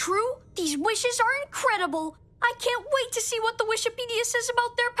 True, these wishes are incredible. I can't wait to see what the Wishipedia says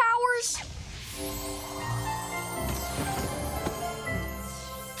about their powers.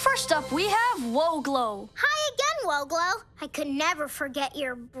 First up, we have Woglow. Hi again, Woglow. I could never forget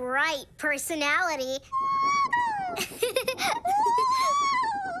your bright personality.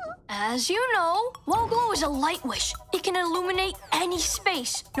 As you know, Woglow is a light wish. It can illuminate any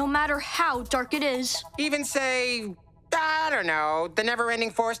space, no matter how dark it is. Even say, I don't know, the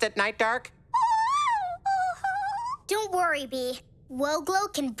never-ending forest at night dark? Don't worry, Bee. Woglow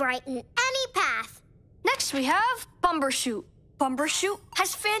can brighten any path. Next, we have Bumbershoot. Bumbershoot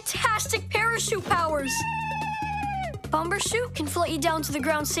has fantastic parachute powers. Bumbershoot can float you down to the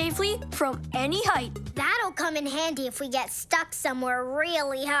ground safely from any height. That'll come in handy if we get stuck somewhere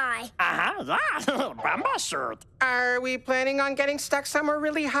really high. Bambasser! Are we planning on getting stuck somewhere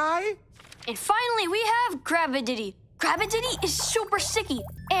really high? And finally, we have Gravidity. Gravidity is super sticky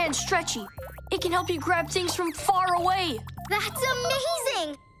and stretchy. It can help you grab things from far away. That's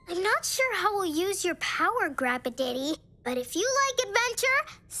amazing! I'm not sure how we'll use your power, Grabadiddy, but if you like adventure,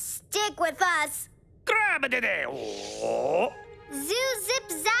 stick with us. Gravity! Oh. Zoo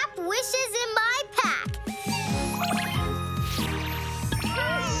Zip Zap wishes in my pack.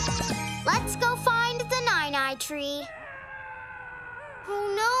 Let's go find the nine-eye tree.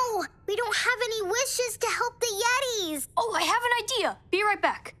 Oh no, we don't have any wishes to help the Yetis. Oh, I have an idea. Be right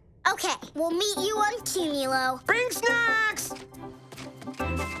back. Okay, we'll meet you on Cumulo. Bring snacks!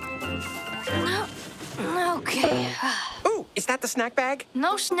 Okay. Ooh, is that the snack bag?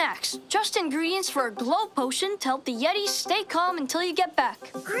 No snacks, just ingredients for a glow potion to help the Yetis stay calm until you get back.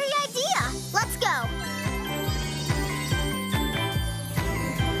 Great idea. Let's go.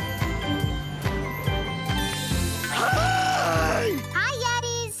 Hi! Hi,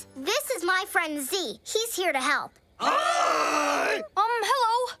 Yetis. This is my friend Z. He's here to help. Hi!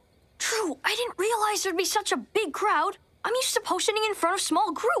 Hello. True, I didn't realize there'd be such a big crowd. I'm used to potioning in front of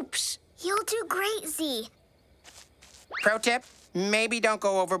small groups. You'll do great, Z. Pro tip, maybe don't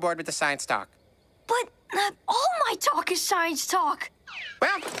go overboard with the science talk. But all my talk is science talk.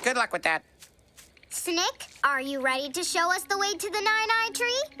 Well, good luck with that. Snick, are you ready to show us the way to the nine-eye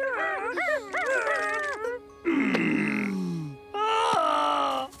tree?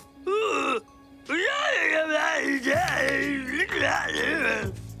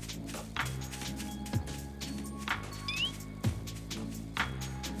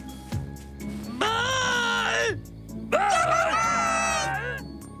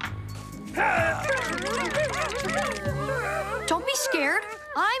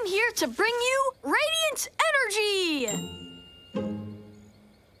 I'm here to bring you radiant energy!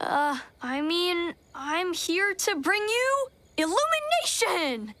 I'm here to bring you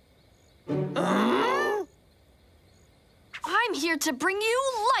illumination! I'm here to bring you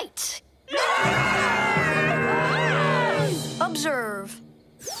light! Observe.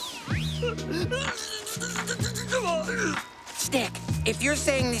 Stick, if you're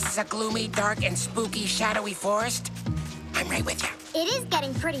saying this is a gloomy, dark, and spooky, shadowy forest, I'm right with you. It is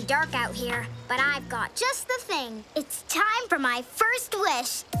getting pretty dark out here, but I've got just the thing. It's time for my first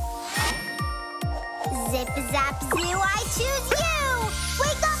wish. Zip, zap, zoo, I choose you!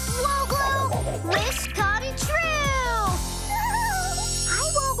 Wake up, Woglo! Wish come true! Hi,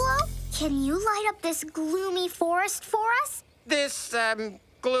 Woglo. Can you light up this gloomy forest for us? This,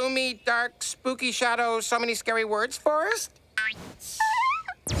 gloomy, dark, spooky shadow, so many scary words forest?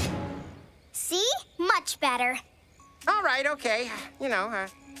 See? Much better. All right, okay. You know,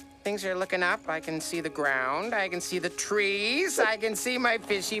 things are looking up. I can see the ground. I can see the trees. I can see my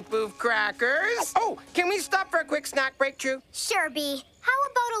fishy poof crackers. Oh, can we stop for a quick snack break, True? Sure, Bee. How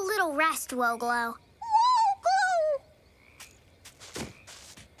about a little rest, Woglo?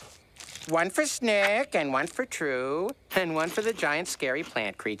 One for Snick, and one for True, and one for the giant scary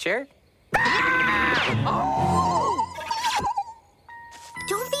plant creature.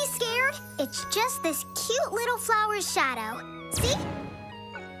 Don't be scared. It's just this cute little flower's shadow. See?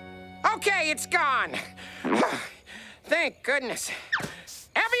 Okay, it's gone. Thank goodness.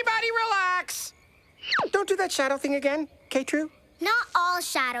 Everybody relax. Don't do that shadow thing again, okay, True? Not all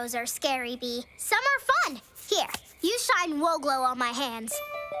shadows are scary, Bee. Some are fun. Here, you shine Woglo on my hands.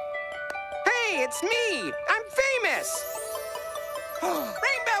 Hey, it's me. I'm famous.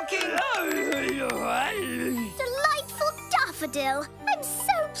 Rainbow King. Delightful daffodil. I'm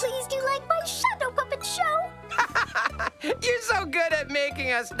so pleased you like my shadow puppet show. You're so good at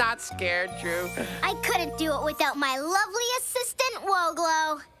making us not scared, True. I couldn't do it without my lovely assistant,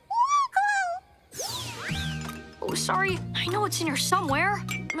 Woglo. Oh, sorry. I know it's in here somewhere.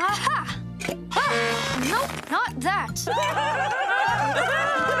 Aha! Nope, not that.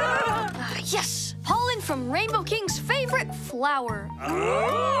 Yes, pollen from Rainbow King's favorite flower.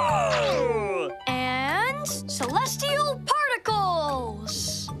 Oh! And celestial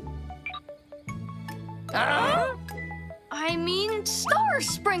particles. I mean star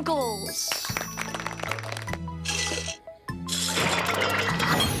sprinkles.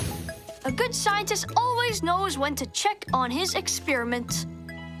 A good scientist always knows when to check on his experiment.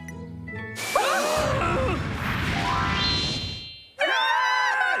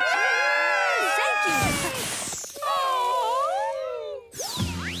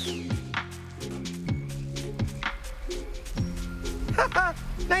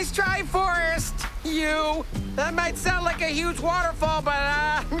 Nice try, Forrest. You. That might sound like a huge waterfall, but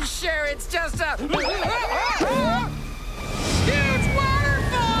I'm sure it's just a huge waterfall!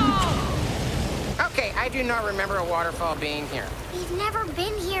 Okay, I do not remember a waterfall being here. We've never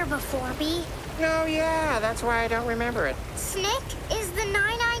been here before, Bee. Oh, yeah, that's why I don't remember it. Snick, is the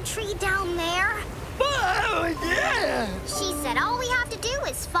nine-eyed tree down there? Oh, yeah! She said all we have to do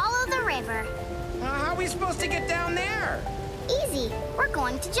is follow the river. How are we supposed to get down there? Easy. We're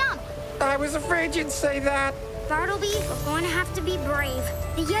going to jump. I was afraid you'd say that. Bartleby, we're going to have to be brave.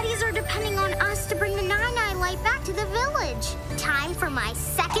 The Yetis are depending on us to bring the nine-eye light back to the village. Time for my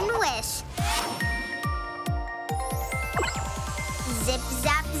second wish. Zip,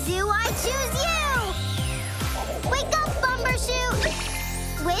 zap, zoo, I choose you! Wake up, Bumbershoot!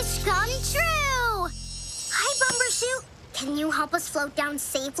 Wish come true! Hi, Bumbershoot. Can you help us float down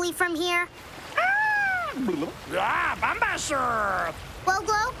safely from here? Bumbershoot!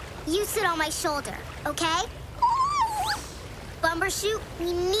 Woglo, you sit on my shoulder, okay? Bumbershoot,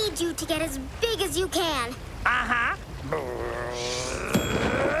 we need you to get as big as you can. Uh-huh.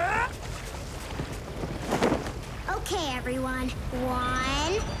 Okay, everyone.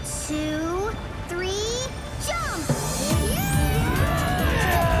 1, 2, 3, jump!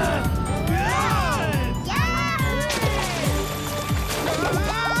 Yay!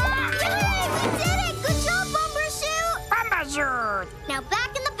 We did it! Good job, Bumbershoot! Bumbershoot! Now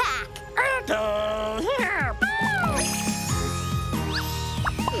back in the pack.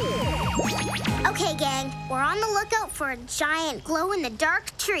 Okay, gang. We're on the lookout for a giant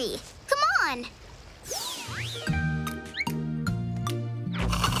glow-in-the-dark tree. Come on!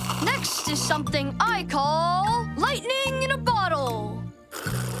 Next is something I call lightning in a bottle.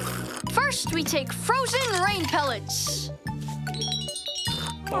 First, we take frozen rain pellets.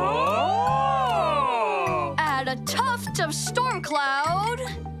 Oh! Add a tuft of storm cloud.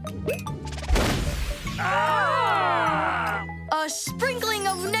 Ah! A sprinkling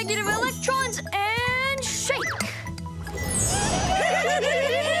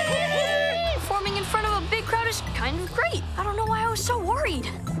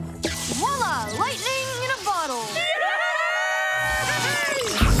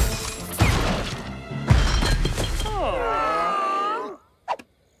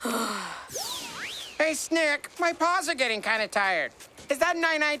Hey, Snick, my paws are getting kind of tired. Is that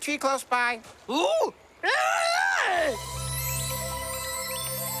Nine-Eye Tree close by? Ooh!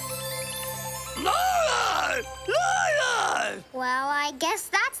 Well, I guess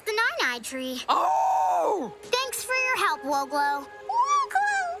that's the Nine-Eye Tree. Oh! Thanks for your help, Woglo.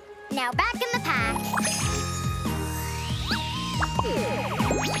 Woglo! Now back in the pack.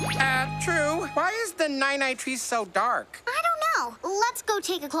 True. Why is the Nine-Eye Tree so dark? I don't know. Let's go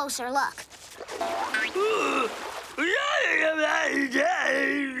take a closer look.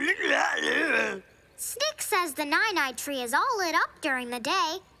 Snick says the Nine-Eye Tree is all lit up during the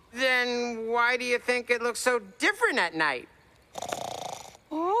day. Then why do you think it looks so different at night?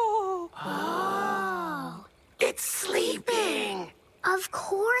 Oh. It's sleeping. Of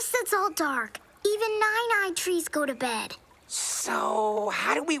course it's all dark. Even Nine-Eye Trees go to bed. So,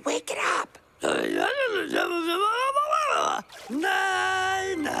 how do we wake it up? Nine-Eye.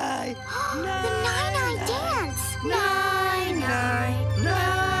 The Nine-Eye dance. Nine-Eye.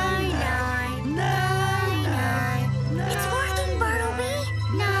 Nine-Eye. Nine-Eye. It's working, Bartleby.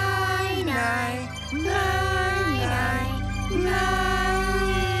 Nine-Eye. Nine-Eye. Nine-Eye.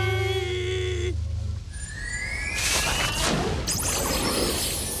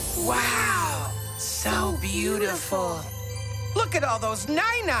 Wow, so beautiful. Look at all those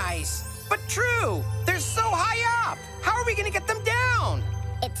Nine-Eyes. But true, they're so high up. How are we gonna get them down?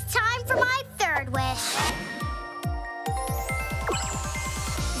 It's time for my third wish.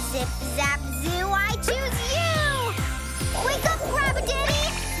 Zip, zap, zoo, I choose you! Wake up,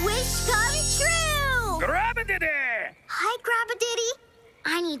 Grab-a-Diddy! Wish come true! Grab-a-diddy! Hi, Grab-a-Diddy.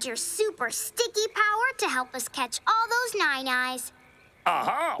 I need your super sticky power to help us catch all those Nine-Eyes.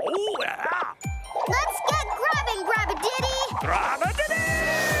 Uh-huh. Ooh, yeah. Let's get grabbing, Grab-a-Diddy! Grab-a-diddy!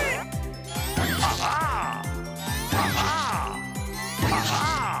 Aha! Aha! Aha!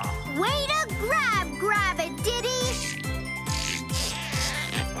 Way to grab, Grab-a-Diddy!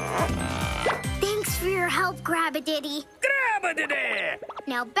 Thanks for your help, Grab-a-Diddy. Grab-a-diddy!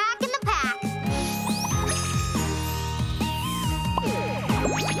 Now back in the pack.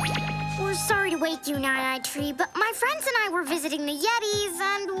 We're sorry to wake you, Nine-Eye Tree, but my friends and I were visiting the Yetis,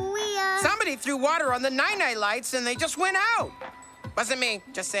 and we, Somebody threw water on the Nine-Eye lights and they just went out. Wasn't me,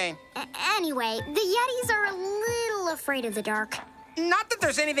 just saying. Anyway, the Yetis are a little afraid of the dark. Not that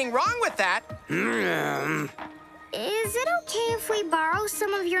there's anything wrong with that. Is it okay if we borrow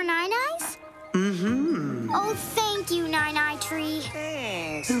some of your Nine-Eyes? Oh, thank you, Nine-Eye Tree.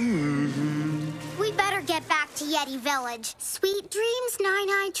 Thanks. We'd better get back to Yeti Village. Sweet dreams,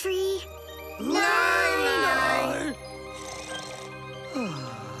 Nine-Eye Tree. Nine-Eye.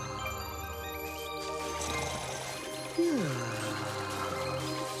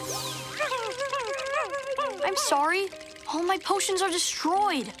 I'm sorry. All my potions are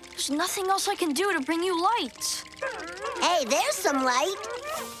destroyed. There's nothing else I can do to bring you lights. Hey, there's some light.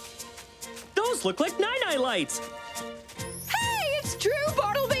 Those look like Nine-Eye lights. Hey, it's Drew,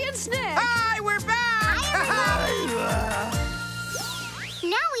 Bartleby, and Snick. Hi, we're back!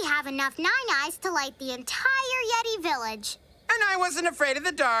 Now we have enough Nine-Eyes to light the entire Yeti Village. And I wasn't afraid of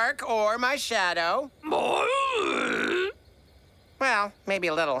the dark or my shadow. Well, maybe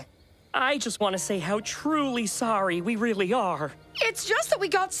a little. I just want to say how truly sorry we really are. It's just that we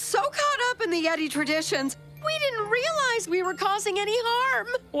got so caught up in the Yeti traditions, we didn't realize we were causing any harm.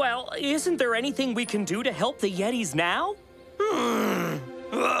 Well, isn't there anything we can do to help the Yetis now?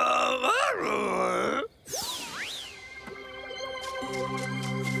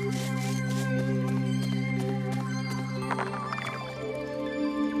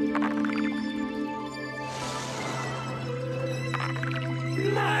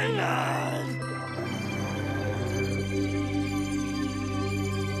 Nine-Eye.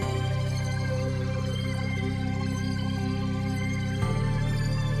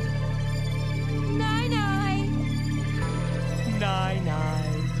 Nine-Eye. Nine-Eye.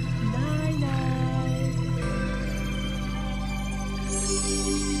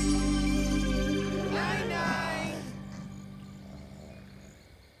 Nine-Eye.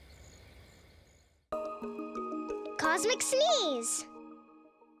 Cosmic Sneeze.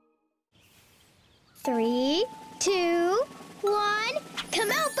 3, 2, 1.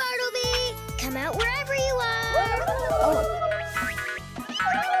 Come out, Bartleby! Come out wherever you are!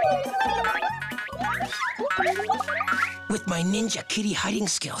 With my ninja kitty hiding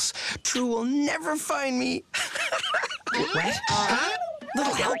skills, True will never find me. What? Huh?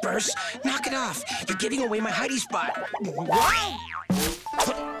 Little helpers, knock it off. You're giving away my hiding spot. Wow!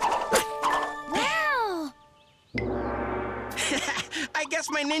 I guess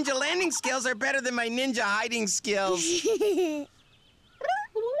my ninja landing skills are better than my ninja hiding skills.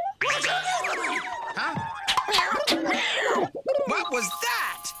 Huh?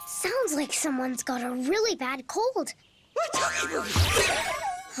 Sounds like someone's got a really bad cold.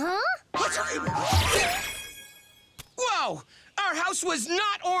 Huh? Whoa! Our house was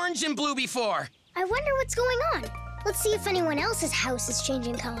not orange and blue before. I wonder what's going on. Let's see if anyone else's house is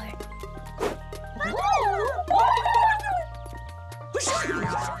changing color. Wow!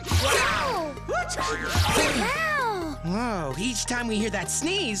 Wow! Whoa, each time we hear that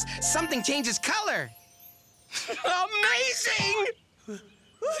sneeze, something changes color. Amazing!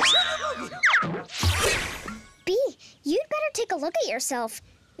 Bee, you'd better take a look at yourself.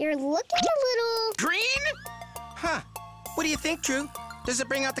 You're looking a little... Green? Huh. What do you think, Drew? Does it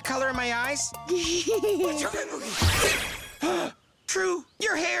bring out the color in my eyes? Drew,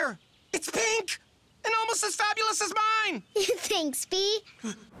 your hair. It's pink and almost as fabulous as mine. Thanks, Bee.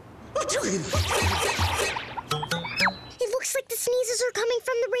 It looks like the sneezes are coming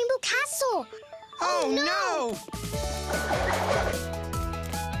from the Rainbow Castle. Oh, no!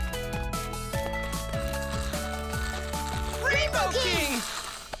 Rainbow King!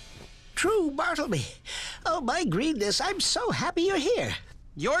 True, Bartleby. Oh, my greenness, I'm so happy you're here.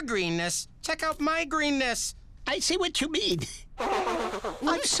 Your greenness? Check out my greenness. I see what you mean.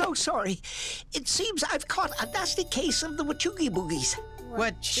 I'm so sorry. It seems I've caught a nasty case of the Wachoogie Boogies.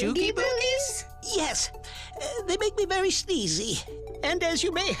 What, Choogie Boogies? Yes. They make me very sneezy. And as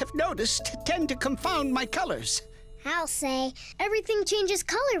you may have noticed, tend to confound my colors. I'll say, everything changes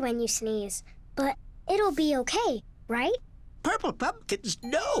color when you sneeze. But it'll be okay, right? Purple pumpkins,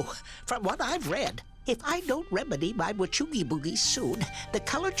 no. From what I've read, if I don't remedy my Wachoogie Boogies soon, the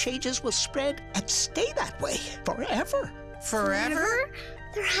color changes will spread and stay that way forever. Forever?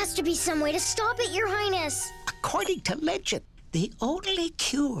 There has to be some way to stop it, Your Highness. According to legend, the only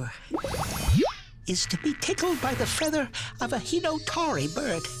cure is to be tickled by the feather of a Hinotari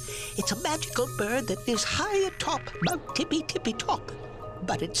bird. It's a magical bird that lives high atop Mount Tippy Tippy Top.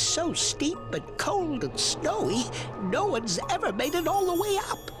 But it's so steep and cold and snowy, no one's ever made it all the way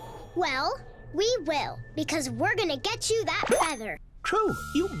up. Well, we will, because we're gonna get you that feather. True,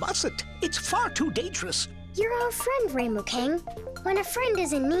 you mustn't. It's far too dangerous. You're our friend, Rainbow King. When a friend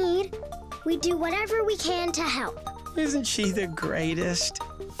is in need, we do whatever we can to help. Isn't she the greatest?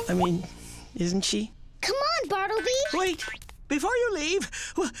 I mean, isn't she? Come on, Bartleby. Wait, before you leave,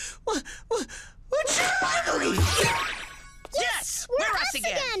 what's Yes! We're us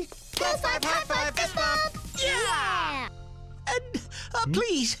again! Low five, high five, fist bump! Yeah! And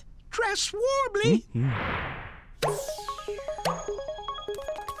please, dress warmly.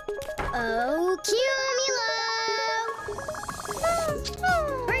 Oh, Cumulo!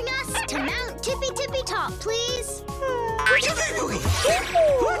 Bring us to Mount Tippy Tippy Top, please.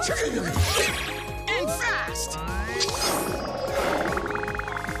 And fast!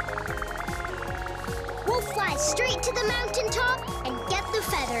 We'll fly straight to the mountaintop and get the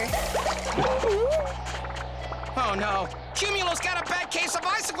feather. Oh no, Cumulo's got a bad case of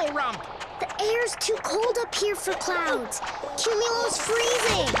icicle rump. The air's too cold up here for clouds. Cumulo's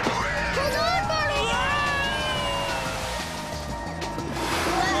freezing. Hold on, Bartleby!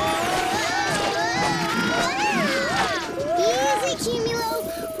 Easy, Cumulo.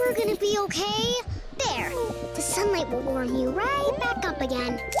 We're gonna be okay. There. The sunlight will warm you right back up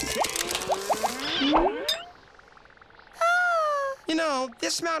again. You know,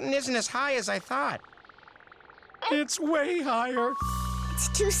 this mountain isn't as high as I thought. It's way higher. It's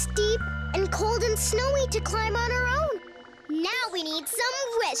too steep and cold and snowy to climb on our own. Now we need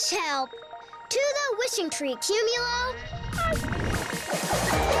some wish help. To the wishing tree, Cumulo.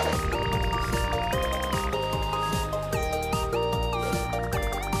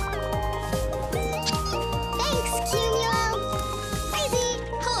 Thanks, Cumulo. Crazy.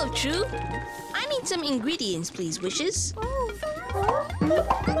 Hello, True. I need some ingredients, please, Wishes.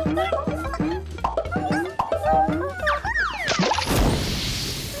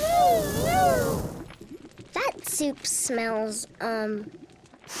 That soup smells,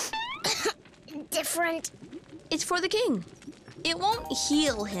 different. It's for the king. It won't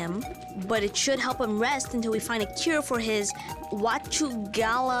heal him, but it should help him rest until we find a cure for his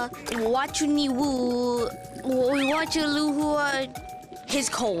his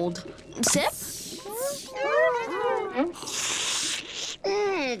cold. Sip?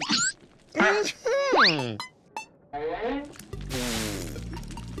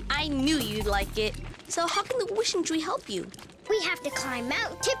 I knew you'd like it. So how can the wishing tree help you? We have to climb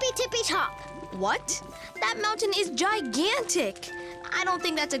Mount Tippy Tippy Top. What? That mountain is gigantic. I don't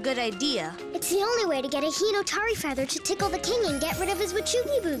think that's a good idea. It's the only way to get a Hinotari feather to tickle the king and get rid of his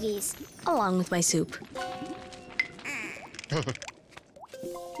Wachoogie Boogies. Along with my soup.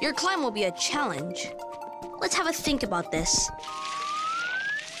 Your climb will be a challenge. Let's have a think about this.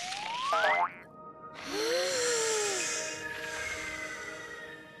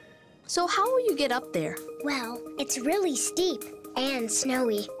 So how will you get up there? Well, it's really steep and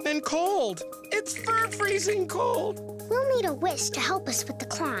snowy. And cold. It's freezing cold. We'll need a wish to help us with the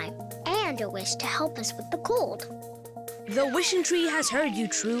climb and a wish to help us with the cold. The wishing tree has heard you,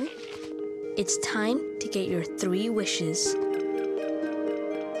 True. It's time to get your 3 wishes.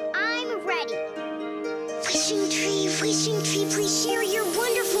 I'm ready. Wishing tree, please share your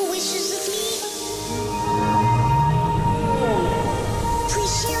wonderful wishes with me.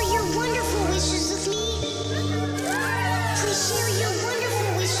 Please share your wonderful wishes with me. Please share your wonderful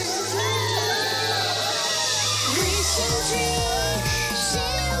wishes with me. Wishing tree,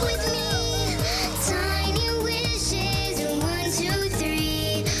 share with me. Tiny wishes, 1, 2,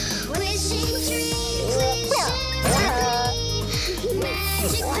 3. Wishing tree, please share with me.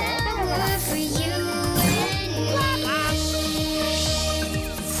 Magic power for you and magic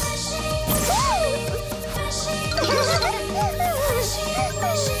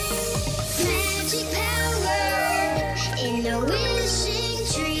power in the wishing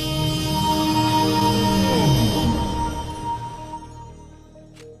tree.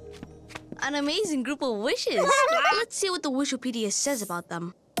 An amazing group of wishes. Let's see what the Wishopedia says about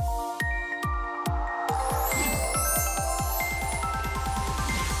them.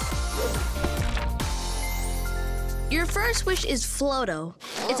 Your first wish is Floato.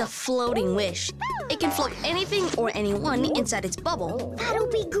 It's a floating wish. It can float anything or anyone inside its bubble. That'll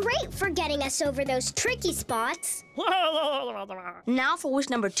be great for getting us over those tricky spots. Now for wish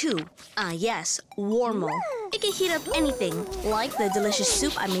number 2. Yes, Warmo. It can heat up anything, like the delicious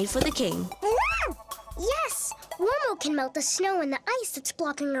soup I made for the king. Yes, Warmo can melt the snow and the ice that's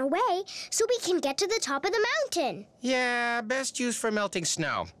blocking our way so we can get to the top of the mountain. Yeah, best used for melting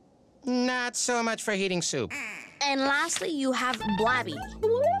snow. Not so much for heating soup. And lastly, you have Blabby.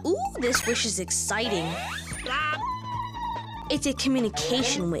 Ooh, this wish is exciting. It's a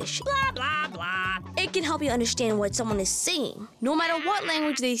communication wish. Blah, blah, blah. It can help you understand what someone is saying, no matter what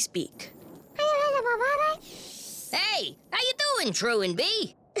language they speak. Hey, how you doing, True and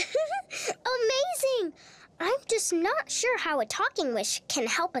Bee? Amazing! I'm just not sure how a talking wish can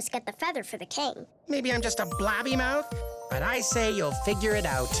help us get the feather for the king. Maybe I'm just a blobby mouth, but I say you'll figure it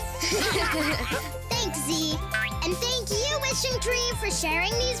out. Thanks, Z. And thank you, Wishing Tree, for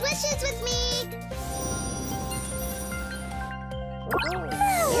sharing these wishes with me.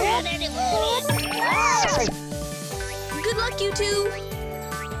 Good luck, you two.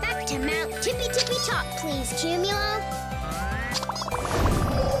 Back to Mount Tippy Tippy Top, please, Cumulo.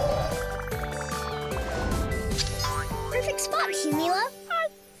 Perfect spot, Cumulo.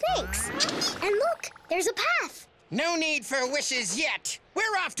 Thanks. And look, there's a path. No need for wishes yet.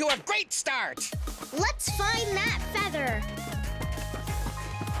 We're off to a great start. Let's find that feather.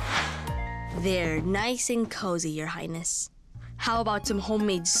 They're nice and cozy, Your Highness. How about some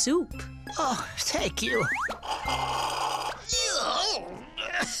homemade soup? Oh, thank you.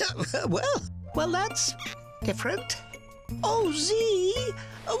 Well, that's different. Oh, Z,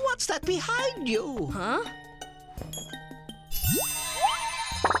 what's that behind you? Huh?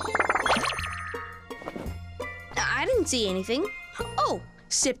 I didn't see anything. Oh,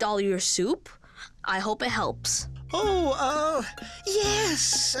 sipped all your soup? I hope it helps. Oh,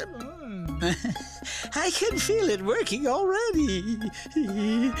 yes. I can feel it working already.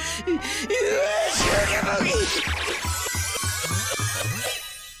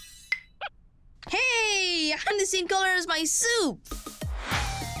 Hey, I'm the same color as my soup.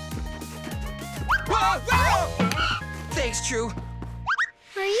 Whoa, whoa! Thanks, True.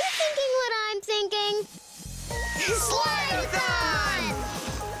 Are you thinking what I'm thinking? Slide-a-thon!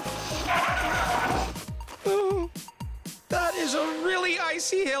 Oh, that is a really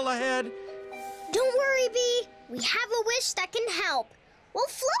icy hill ahead. Don't worry, Bee. We have a wish that can help. We'll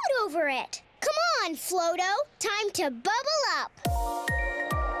float over it. Come on, Floato. Time to bubble up.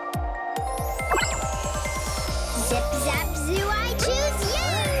 Zip, zap, zoo, I choose you.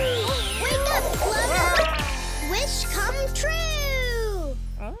 Wake up, Floato. Wish come true.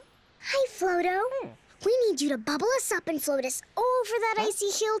 Hi, Floato. We need you to bubble us up and float us over that icy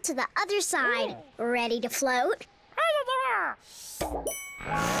hill to the other side. Ready to float?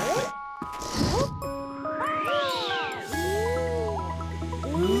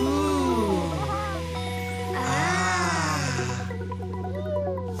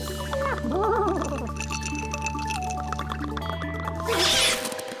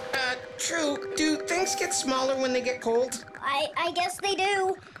 True, do things get smaller when they get cold? I guess they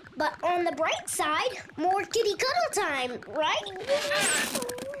do. But on the bright side, more kitty cuddle time, right?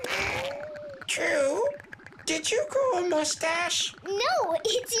 True. Did you grow a mustache? No,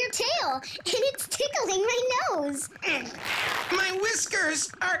 it's your tail, and it's tickling my nose. My whiskers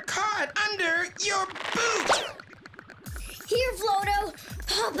are caught under your boot. Here, Floto,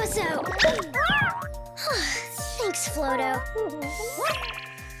 pop us out. Thanks, Floto.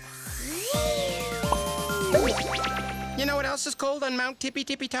 You know what else is cold on Mount Tippy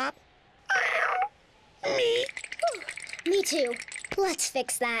Tippy Top? Me. Me too. Let's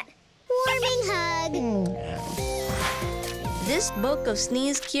fix that. Warming hug. This book of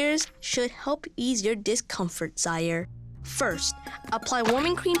sneeze cures should help ease your discomfort, sire. First, apply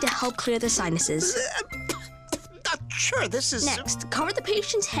warming cream to help clear the sinuses. Not sure this is... Next, cover the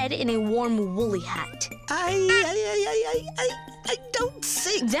patient's head in a warm woolly hat. I don't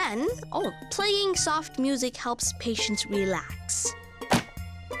think... Then, playing soft music helps patients relax.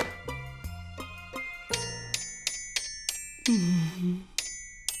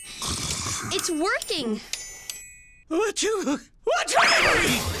 It's working! What you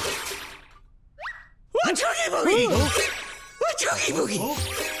boogie?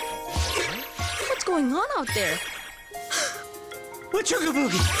 What's going on out there?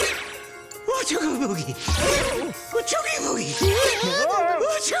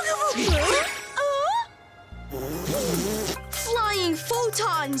 Flying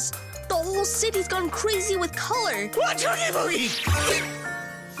photons! The whole city's gone crazy with color.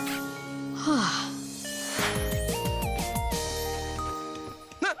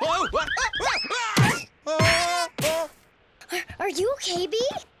 Are you okay, Bee?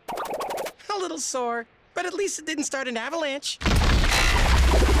 A little sore, but at least it didn't start an avalanche.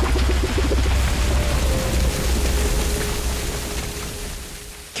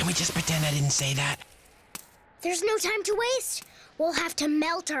 Can we just pretend I didn't say that? There's no time to waste. We'll have to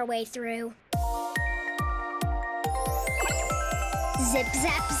melt our way through. Zip,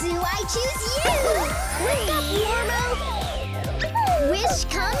 zap, zoo, I choose you! Wake up, Warmo! Wish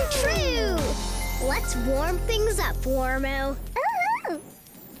come true! Let's warm things up, Warmo.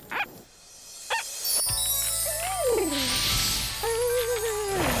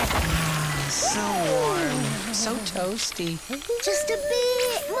 So warm, so toasty. Just a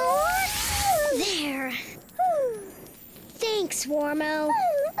bit more. There. Thanks, Warmo.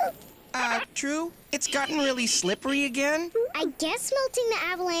 True? It's gotten really slippery again? I guess melting the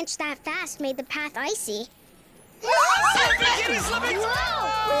avalanche that fast made the path icy. Slipping!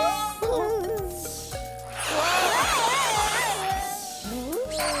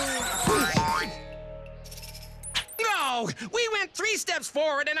 No! We went 3 steps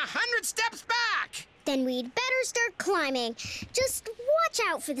forward and 100 steps back! Then we'd better start climbing. Just watch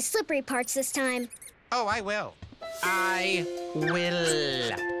out for the slippery parts this time. Oh, I will. I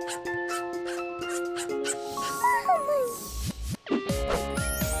will.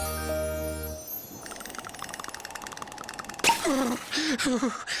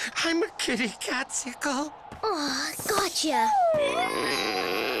 I'm a kitty catsicle. Oh, gotcha.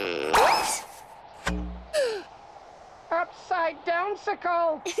 Upside down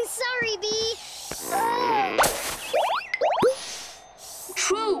sickle. Sorry, Bee.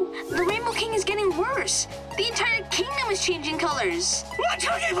 True, the Rainbow King is getting worse. The entire kingdom is changing colors.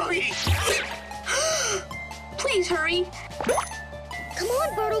 Please hurry. Come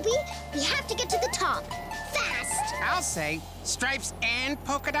on, Bartleby. We have to get to the top. Fast. I'll say stripes and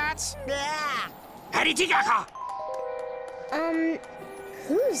polka dots.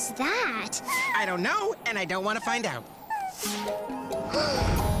 Who's that? I don't know, and I don't want to find out.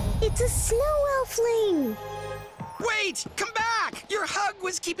 It's a snow elfling. Wait! Come back! Your hug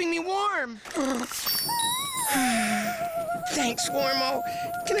was keeping me warm. Thanks, Warmo.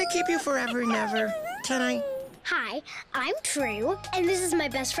 Can I keep you forever and ever? Can I? Hi, I'm True, and this is my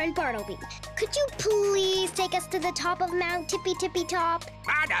best friend Bartleby. Could you please take us to the top of Mount Tippy Tippy Top?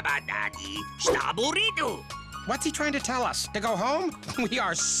 What's he trying to tell us? To go home? We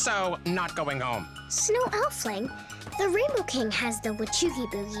are so not going home. Snow Elfling, the Rainbow King has the Wachugi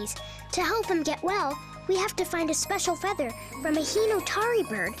Boogies. To help him get well, we have to find a special feather from a Hinotari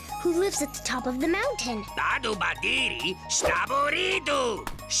bird who lives at the top of the mountain. Why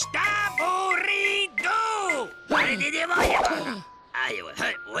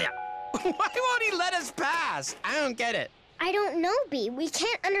won't he let us pass? I don't get it. I don't know, Bee. We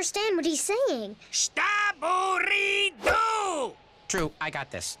can't understand what he's saying. True, I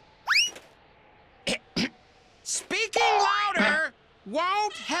got this. Speaking louder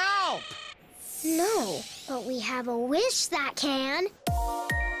won't help. No, but we have a wish that can.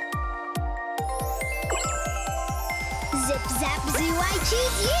 Zip, zap, zoo, I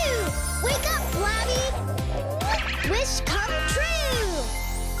choose you! Wake up, Blabby! Wish come true!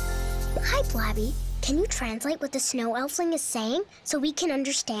 Hi, Blabby. Can you translate what the snow elfling is saying so we can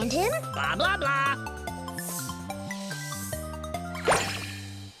understand him? Blah, blah, blah.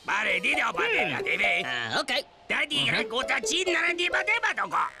 Okay.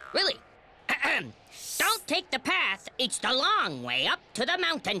 Really? Don't take the path. It's the long way up to the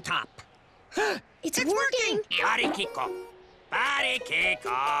mountaintop. It's working!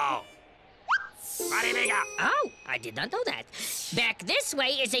 Oh, I did not know that. Back this way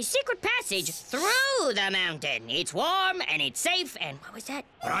is a secret passage through the mountain. It's warm and it's safe and what was that?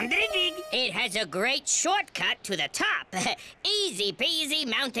 It has a great shortcut to the top. Easy peasy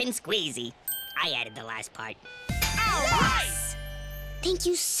mountain squeezy. I added the last part. All right! Thank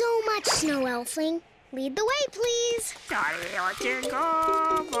you so much, Snow Elfling. Lead the way, please.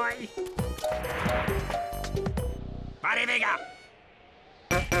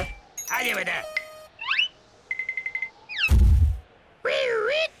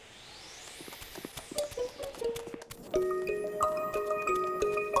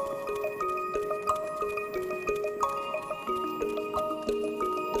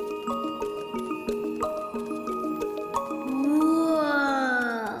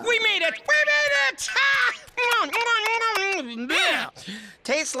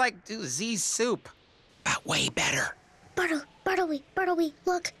 Tastes like Z's soup, but way better. Bartleby,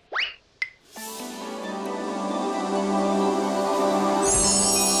 look.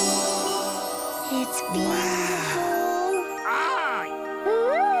 It's beautiful.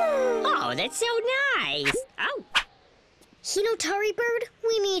 Oh, that's so nice. Oh. Hinotari Bird,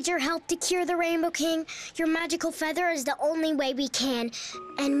 we need your help to cure the Rainbow King. Your magical feather is the only way we can,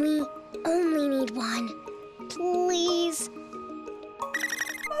 and we only need one. Please.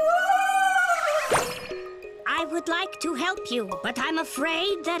 I would like to help you, but I'm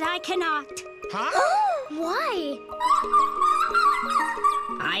afraid that I cannot. Huh? Why?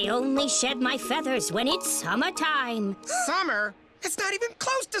 I only shed my feathers when it's summertime. Summer? It's not even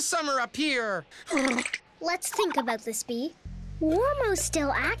close to summer up here. Let's think about this, Bee. Warmo's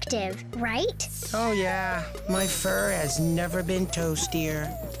still active, right? Oh, yeah. My fur has never been toastier.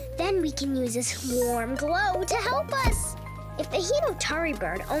 Then we can use this warm glow to help us. If the Hinotari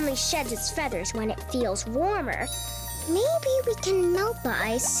Bird only sheds its feathers when it feels warmer, maybe we can melt the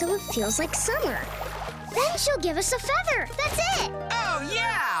ice so it feels like summer. Then she'll give us a feather. That's it. Oh,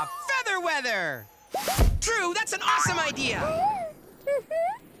 yeah! Feather weather! True, that's an awesome idea!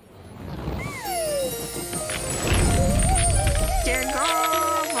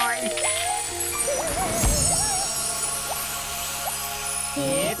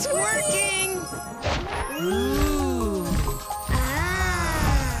 It's working! Ooh!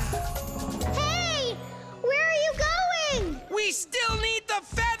 Hey! Where are you going? We still need the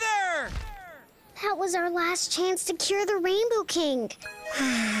feather! That was our last chance to cure the Rainbow King.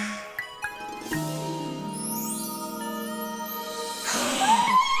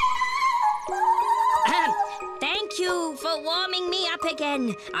 Thank you for warming me up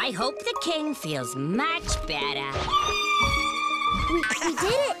again. I hope the king feels much better. We did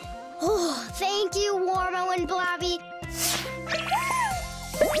it! Oh, thank you, Warmo and Blobby.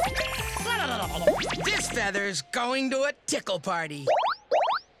 This feather's going to a tickle party.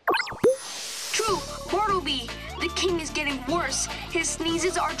 True, Bartleby, the king is getting worse. His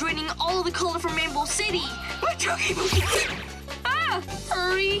sneezes are draining all the color from Rainbow City. Ah,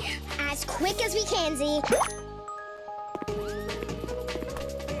 hurry. As quick as we can, Z.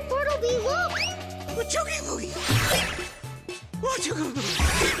 Bartleby, look!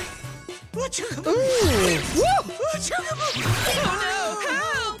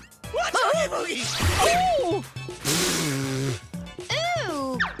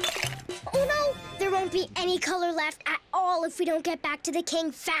 Ooh! Oh no! There won't be any color left at all if we don't get back to the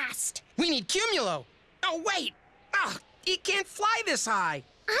king fast. We need Cumulo. Oh, wait. Oh, it can't fly this high.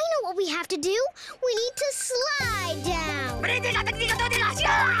 I know what we have to do. We need to slide down.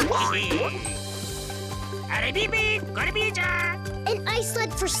 An ice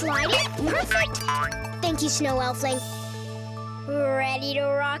sled for sliding? Perfect! Thank you, Snow Elfling. Ready to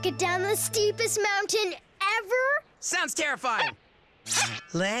rocket down the steepest mountain ever? Sounds terrifying.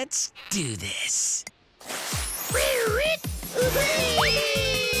 Let's do this.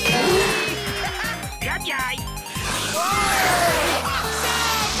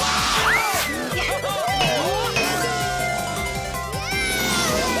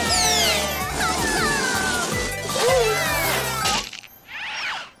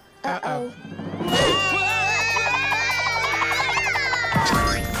 Uh-oh.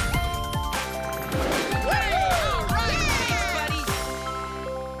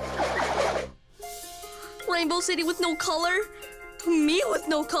 Rainbow City with no color? Me with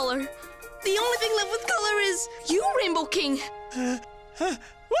no color? The only thing left with color is you, Rainbow King.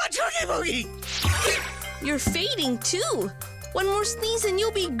 What's Oogie Boogie? You're fading, too. One more sneeze and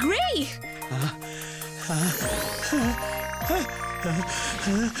you'll be gray.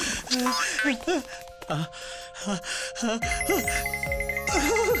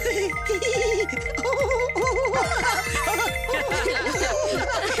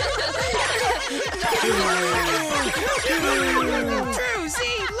 True,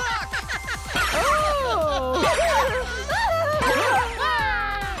 see, look!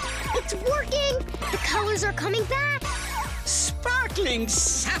 It's working! The colors are coming back! Sparkling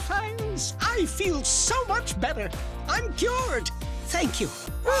sapphires! I feel so much better. I'm cured. Thank you.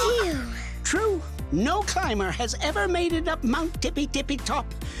 Phew! True, no climber has ever made it up Mount Tippy Tippy Top,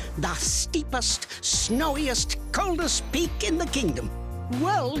 the steepest, snowiest, coldest peak in the kingdom.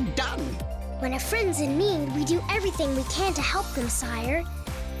 Well done. When a friend's in need, we do everything we can to help them, sire.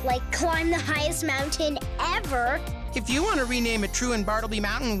 Like climb the highest mountain ever. If you want to rename it True and Bartleby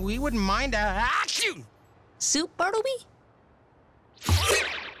Mountain, we wouldn't mind action. Soup, Bartleby?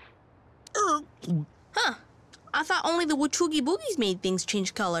 Huh. I thought only the Wachoogie Boogies made things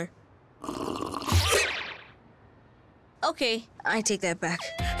change color. Okay, I take that back.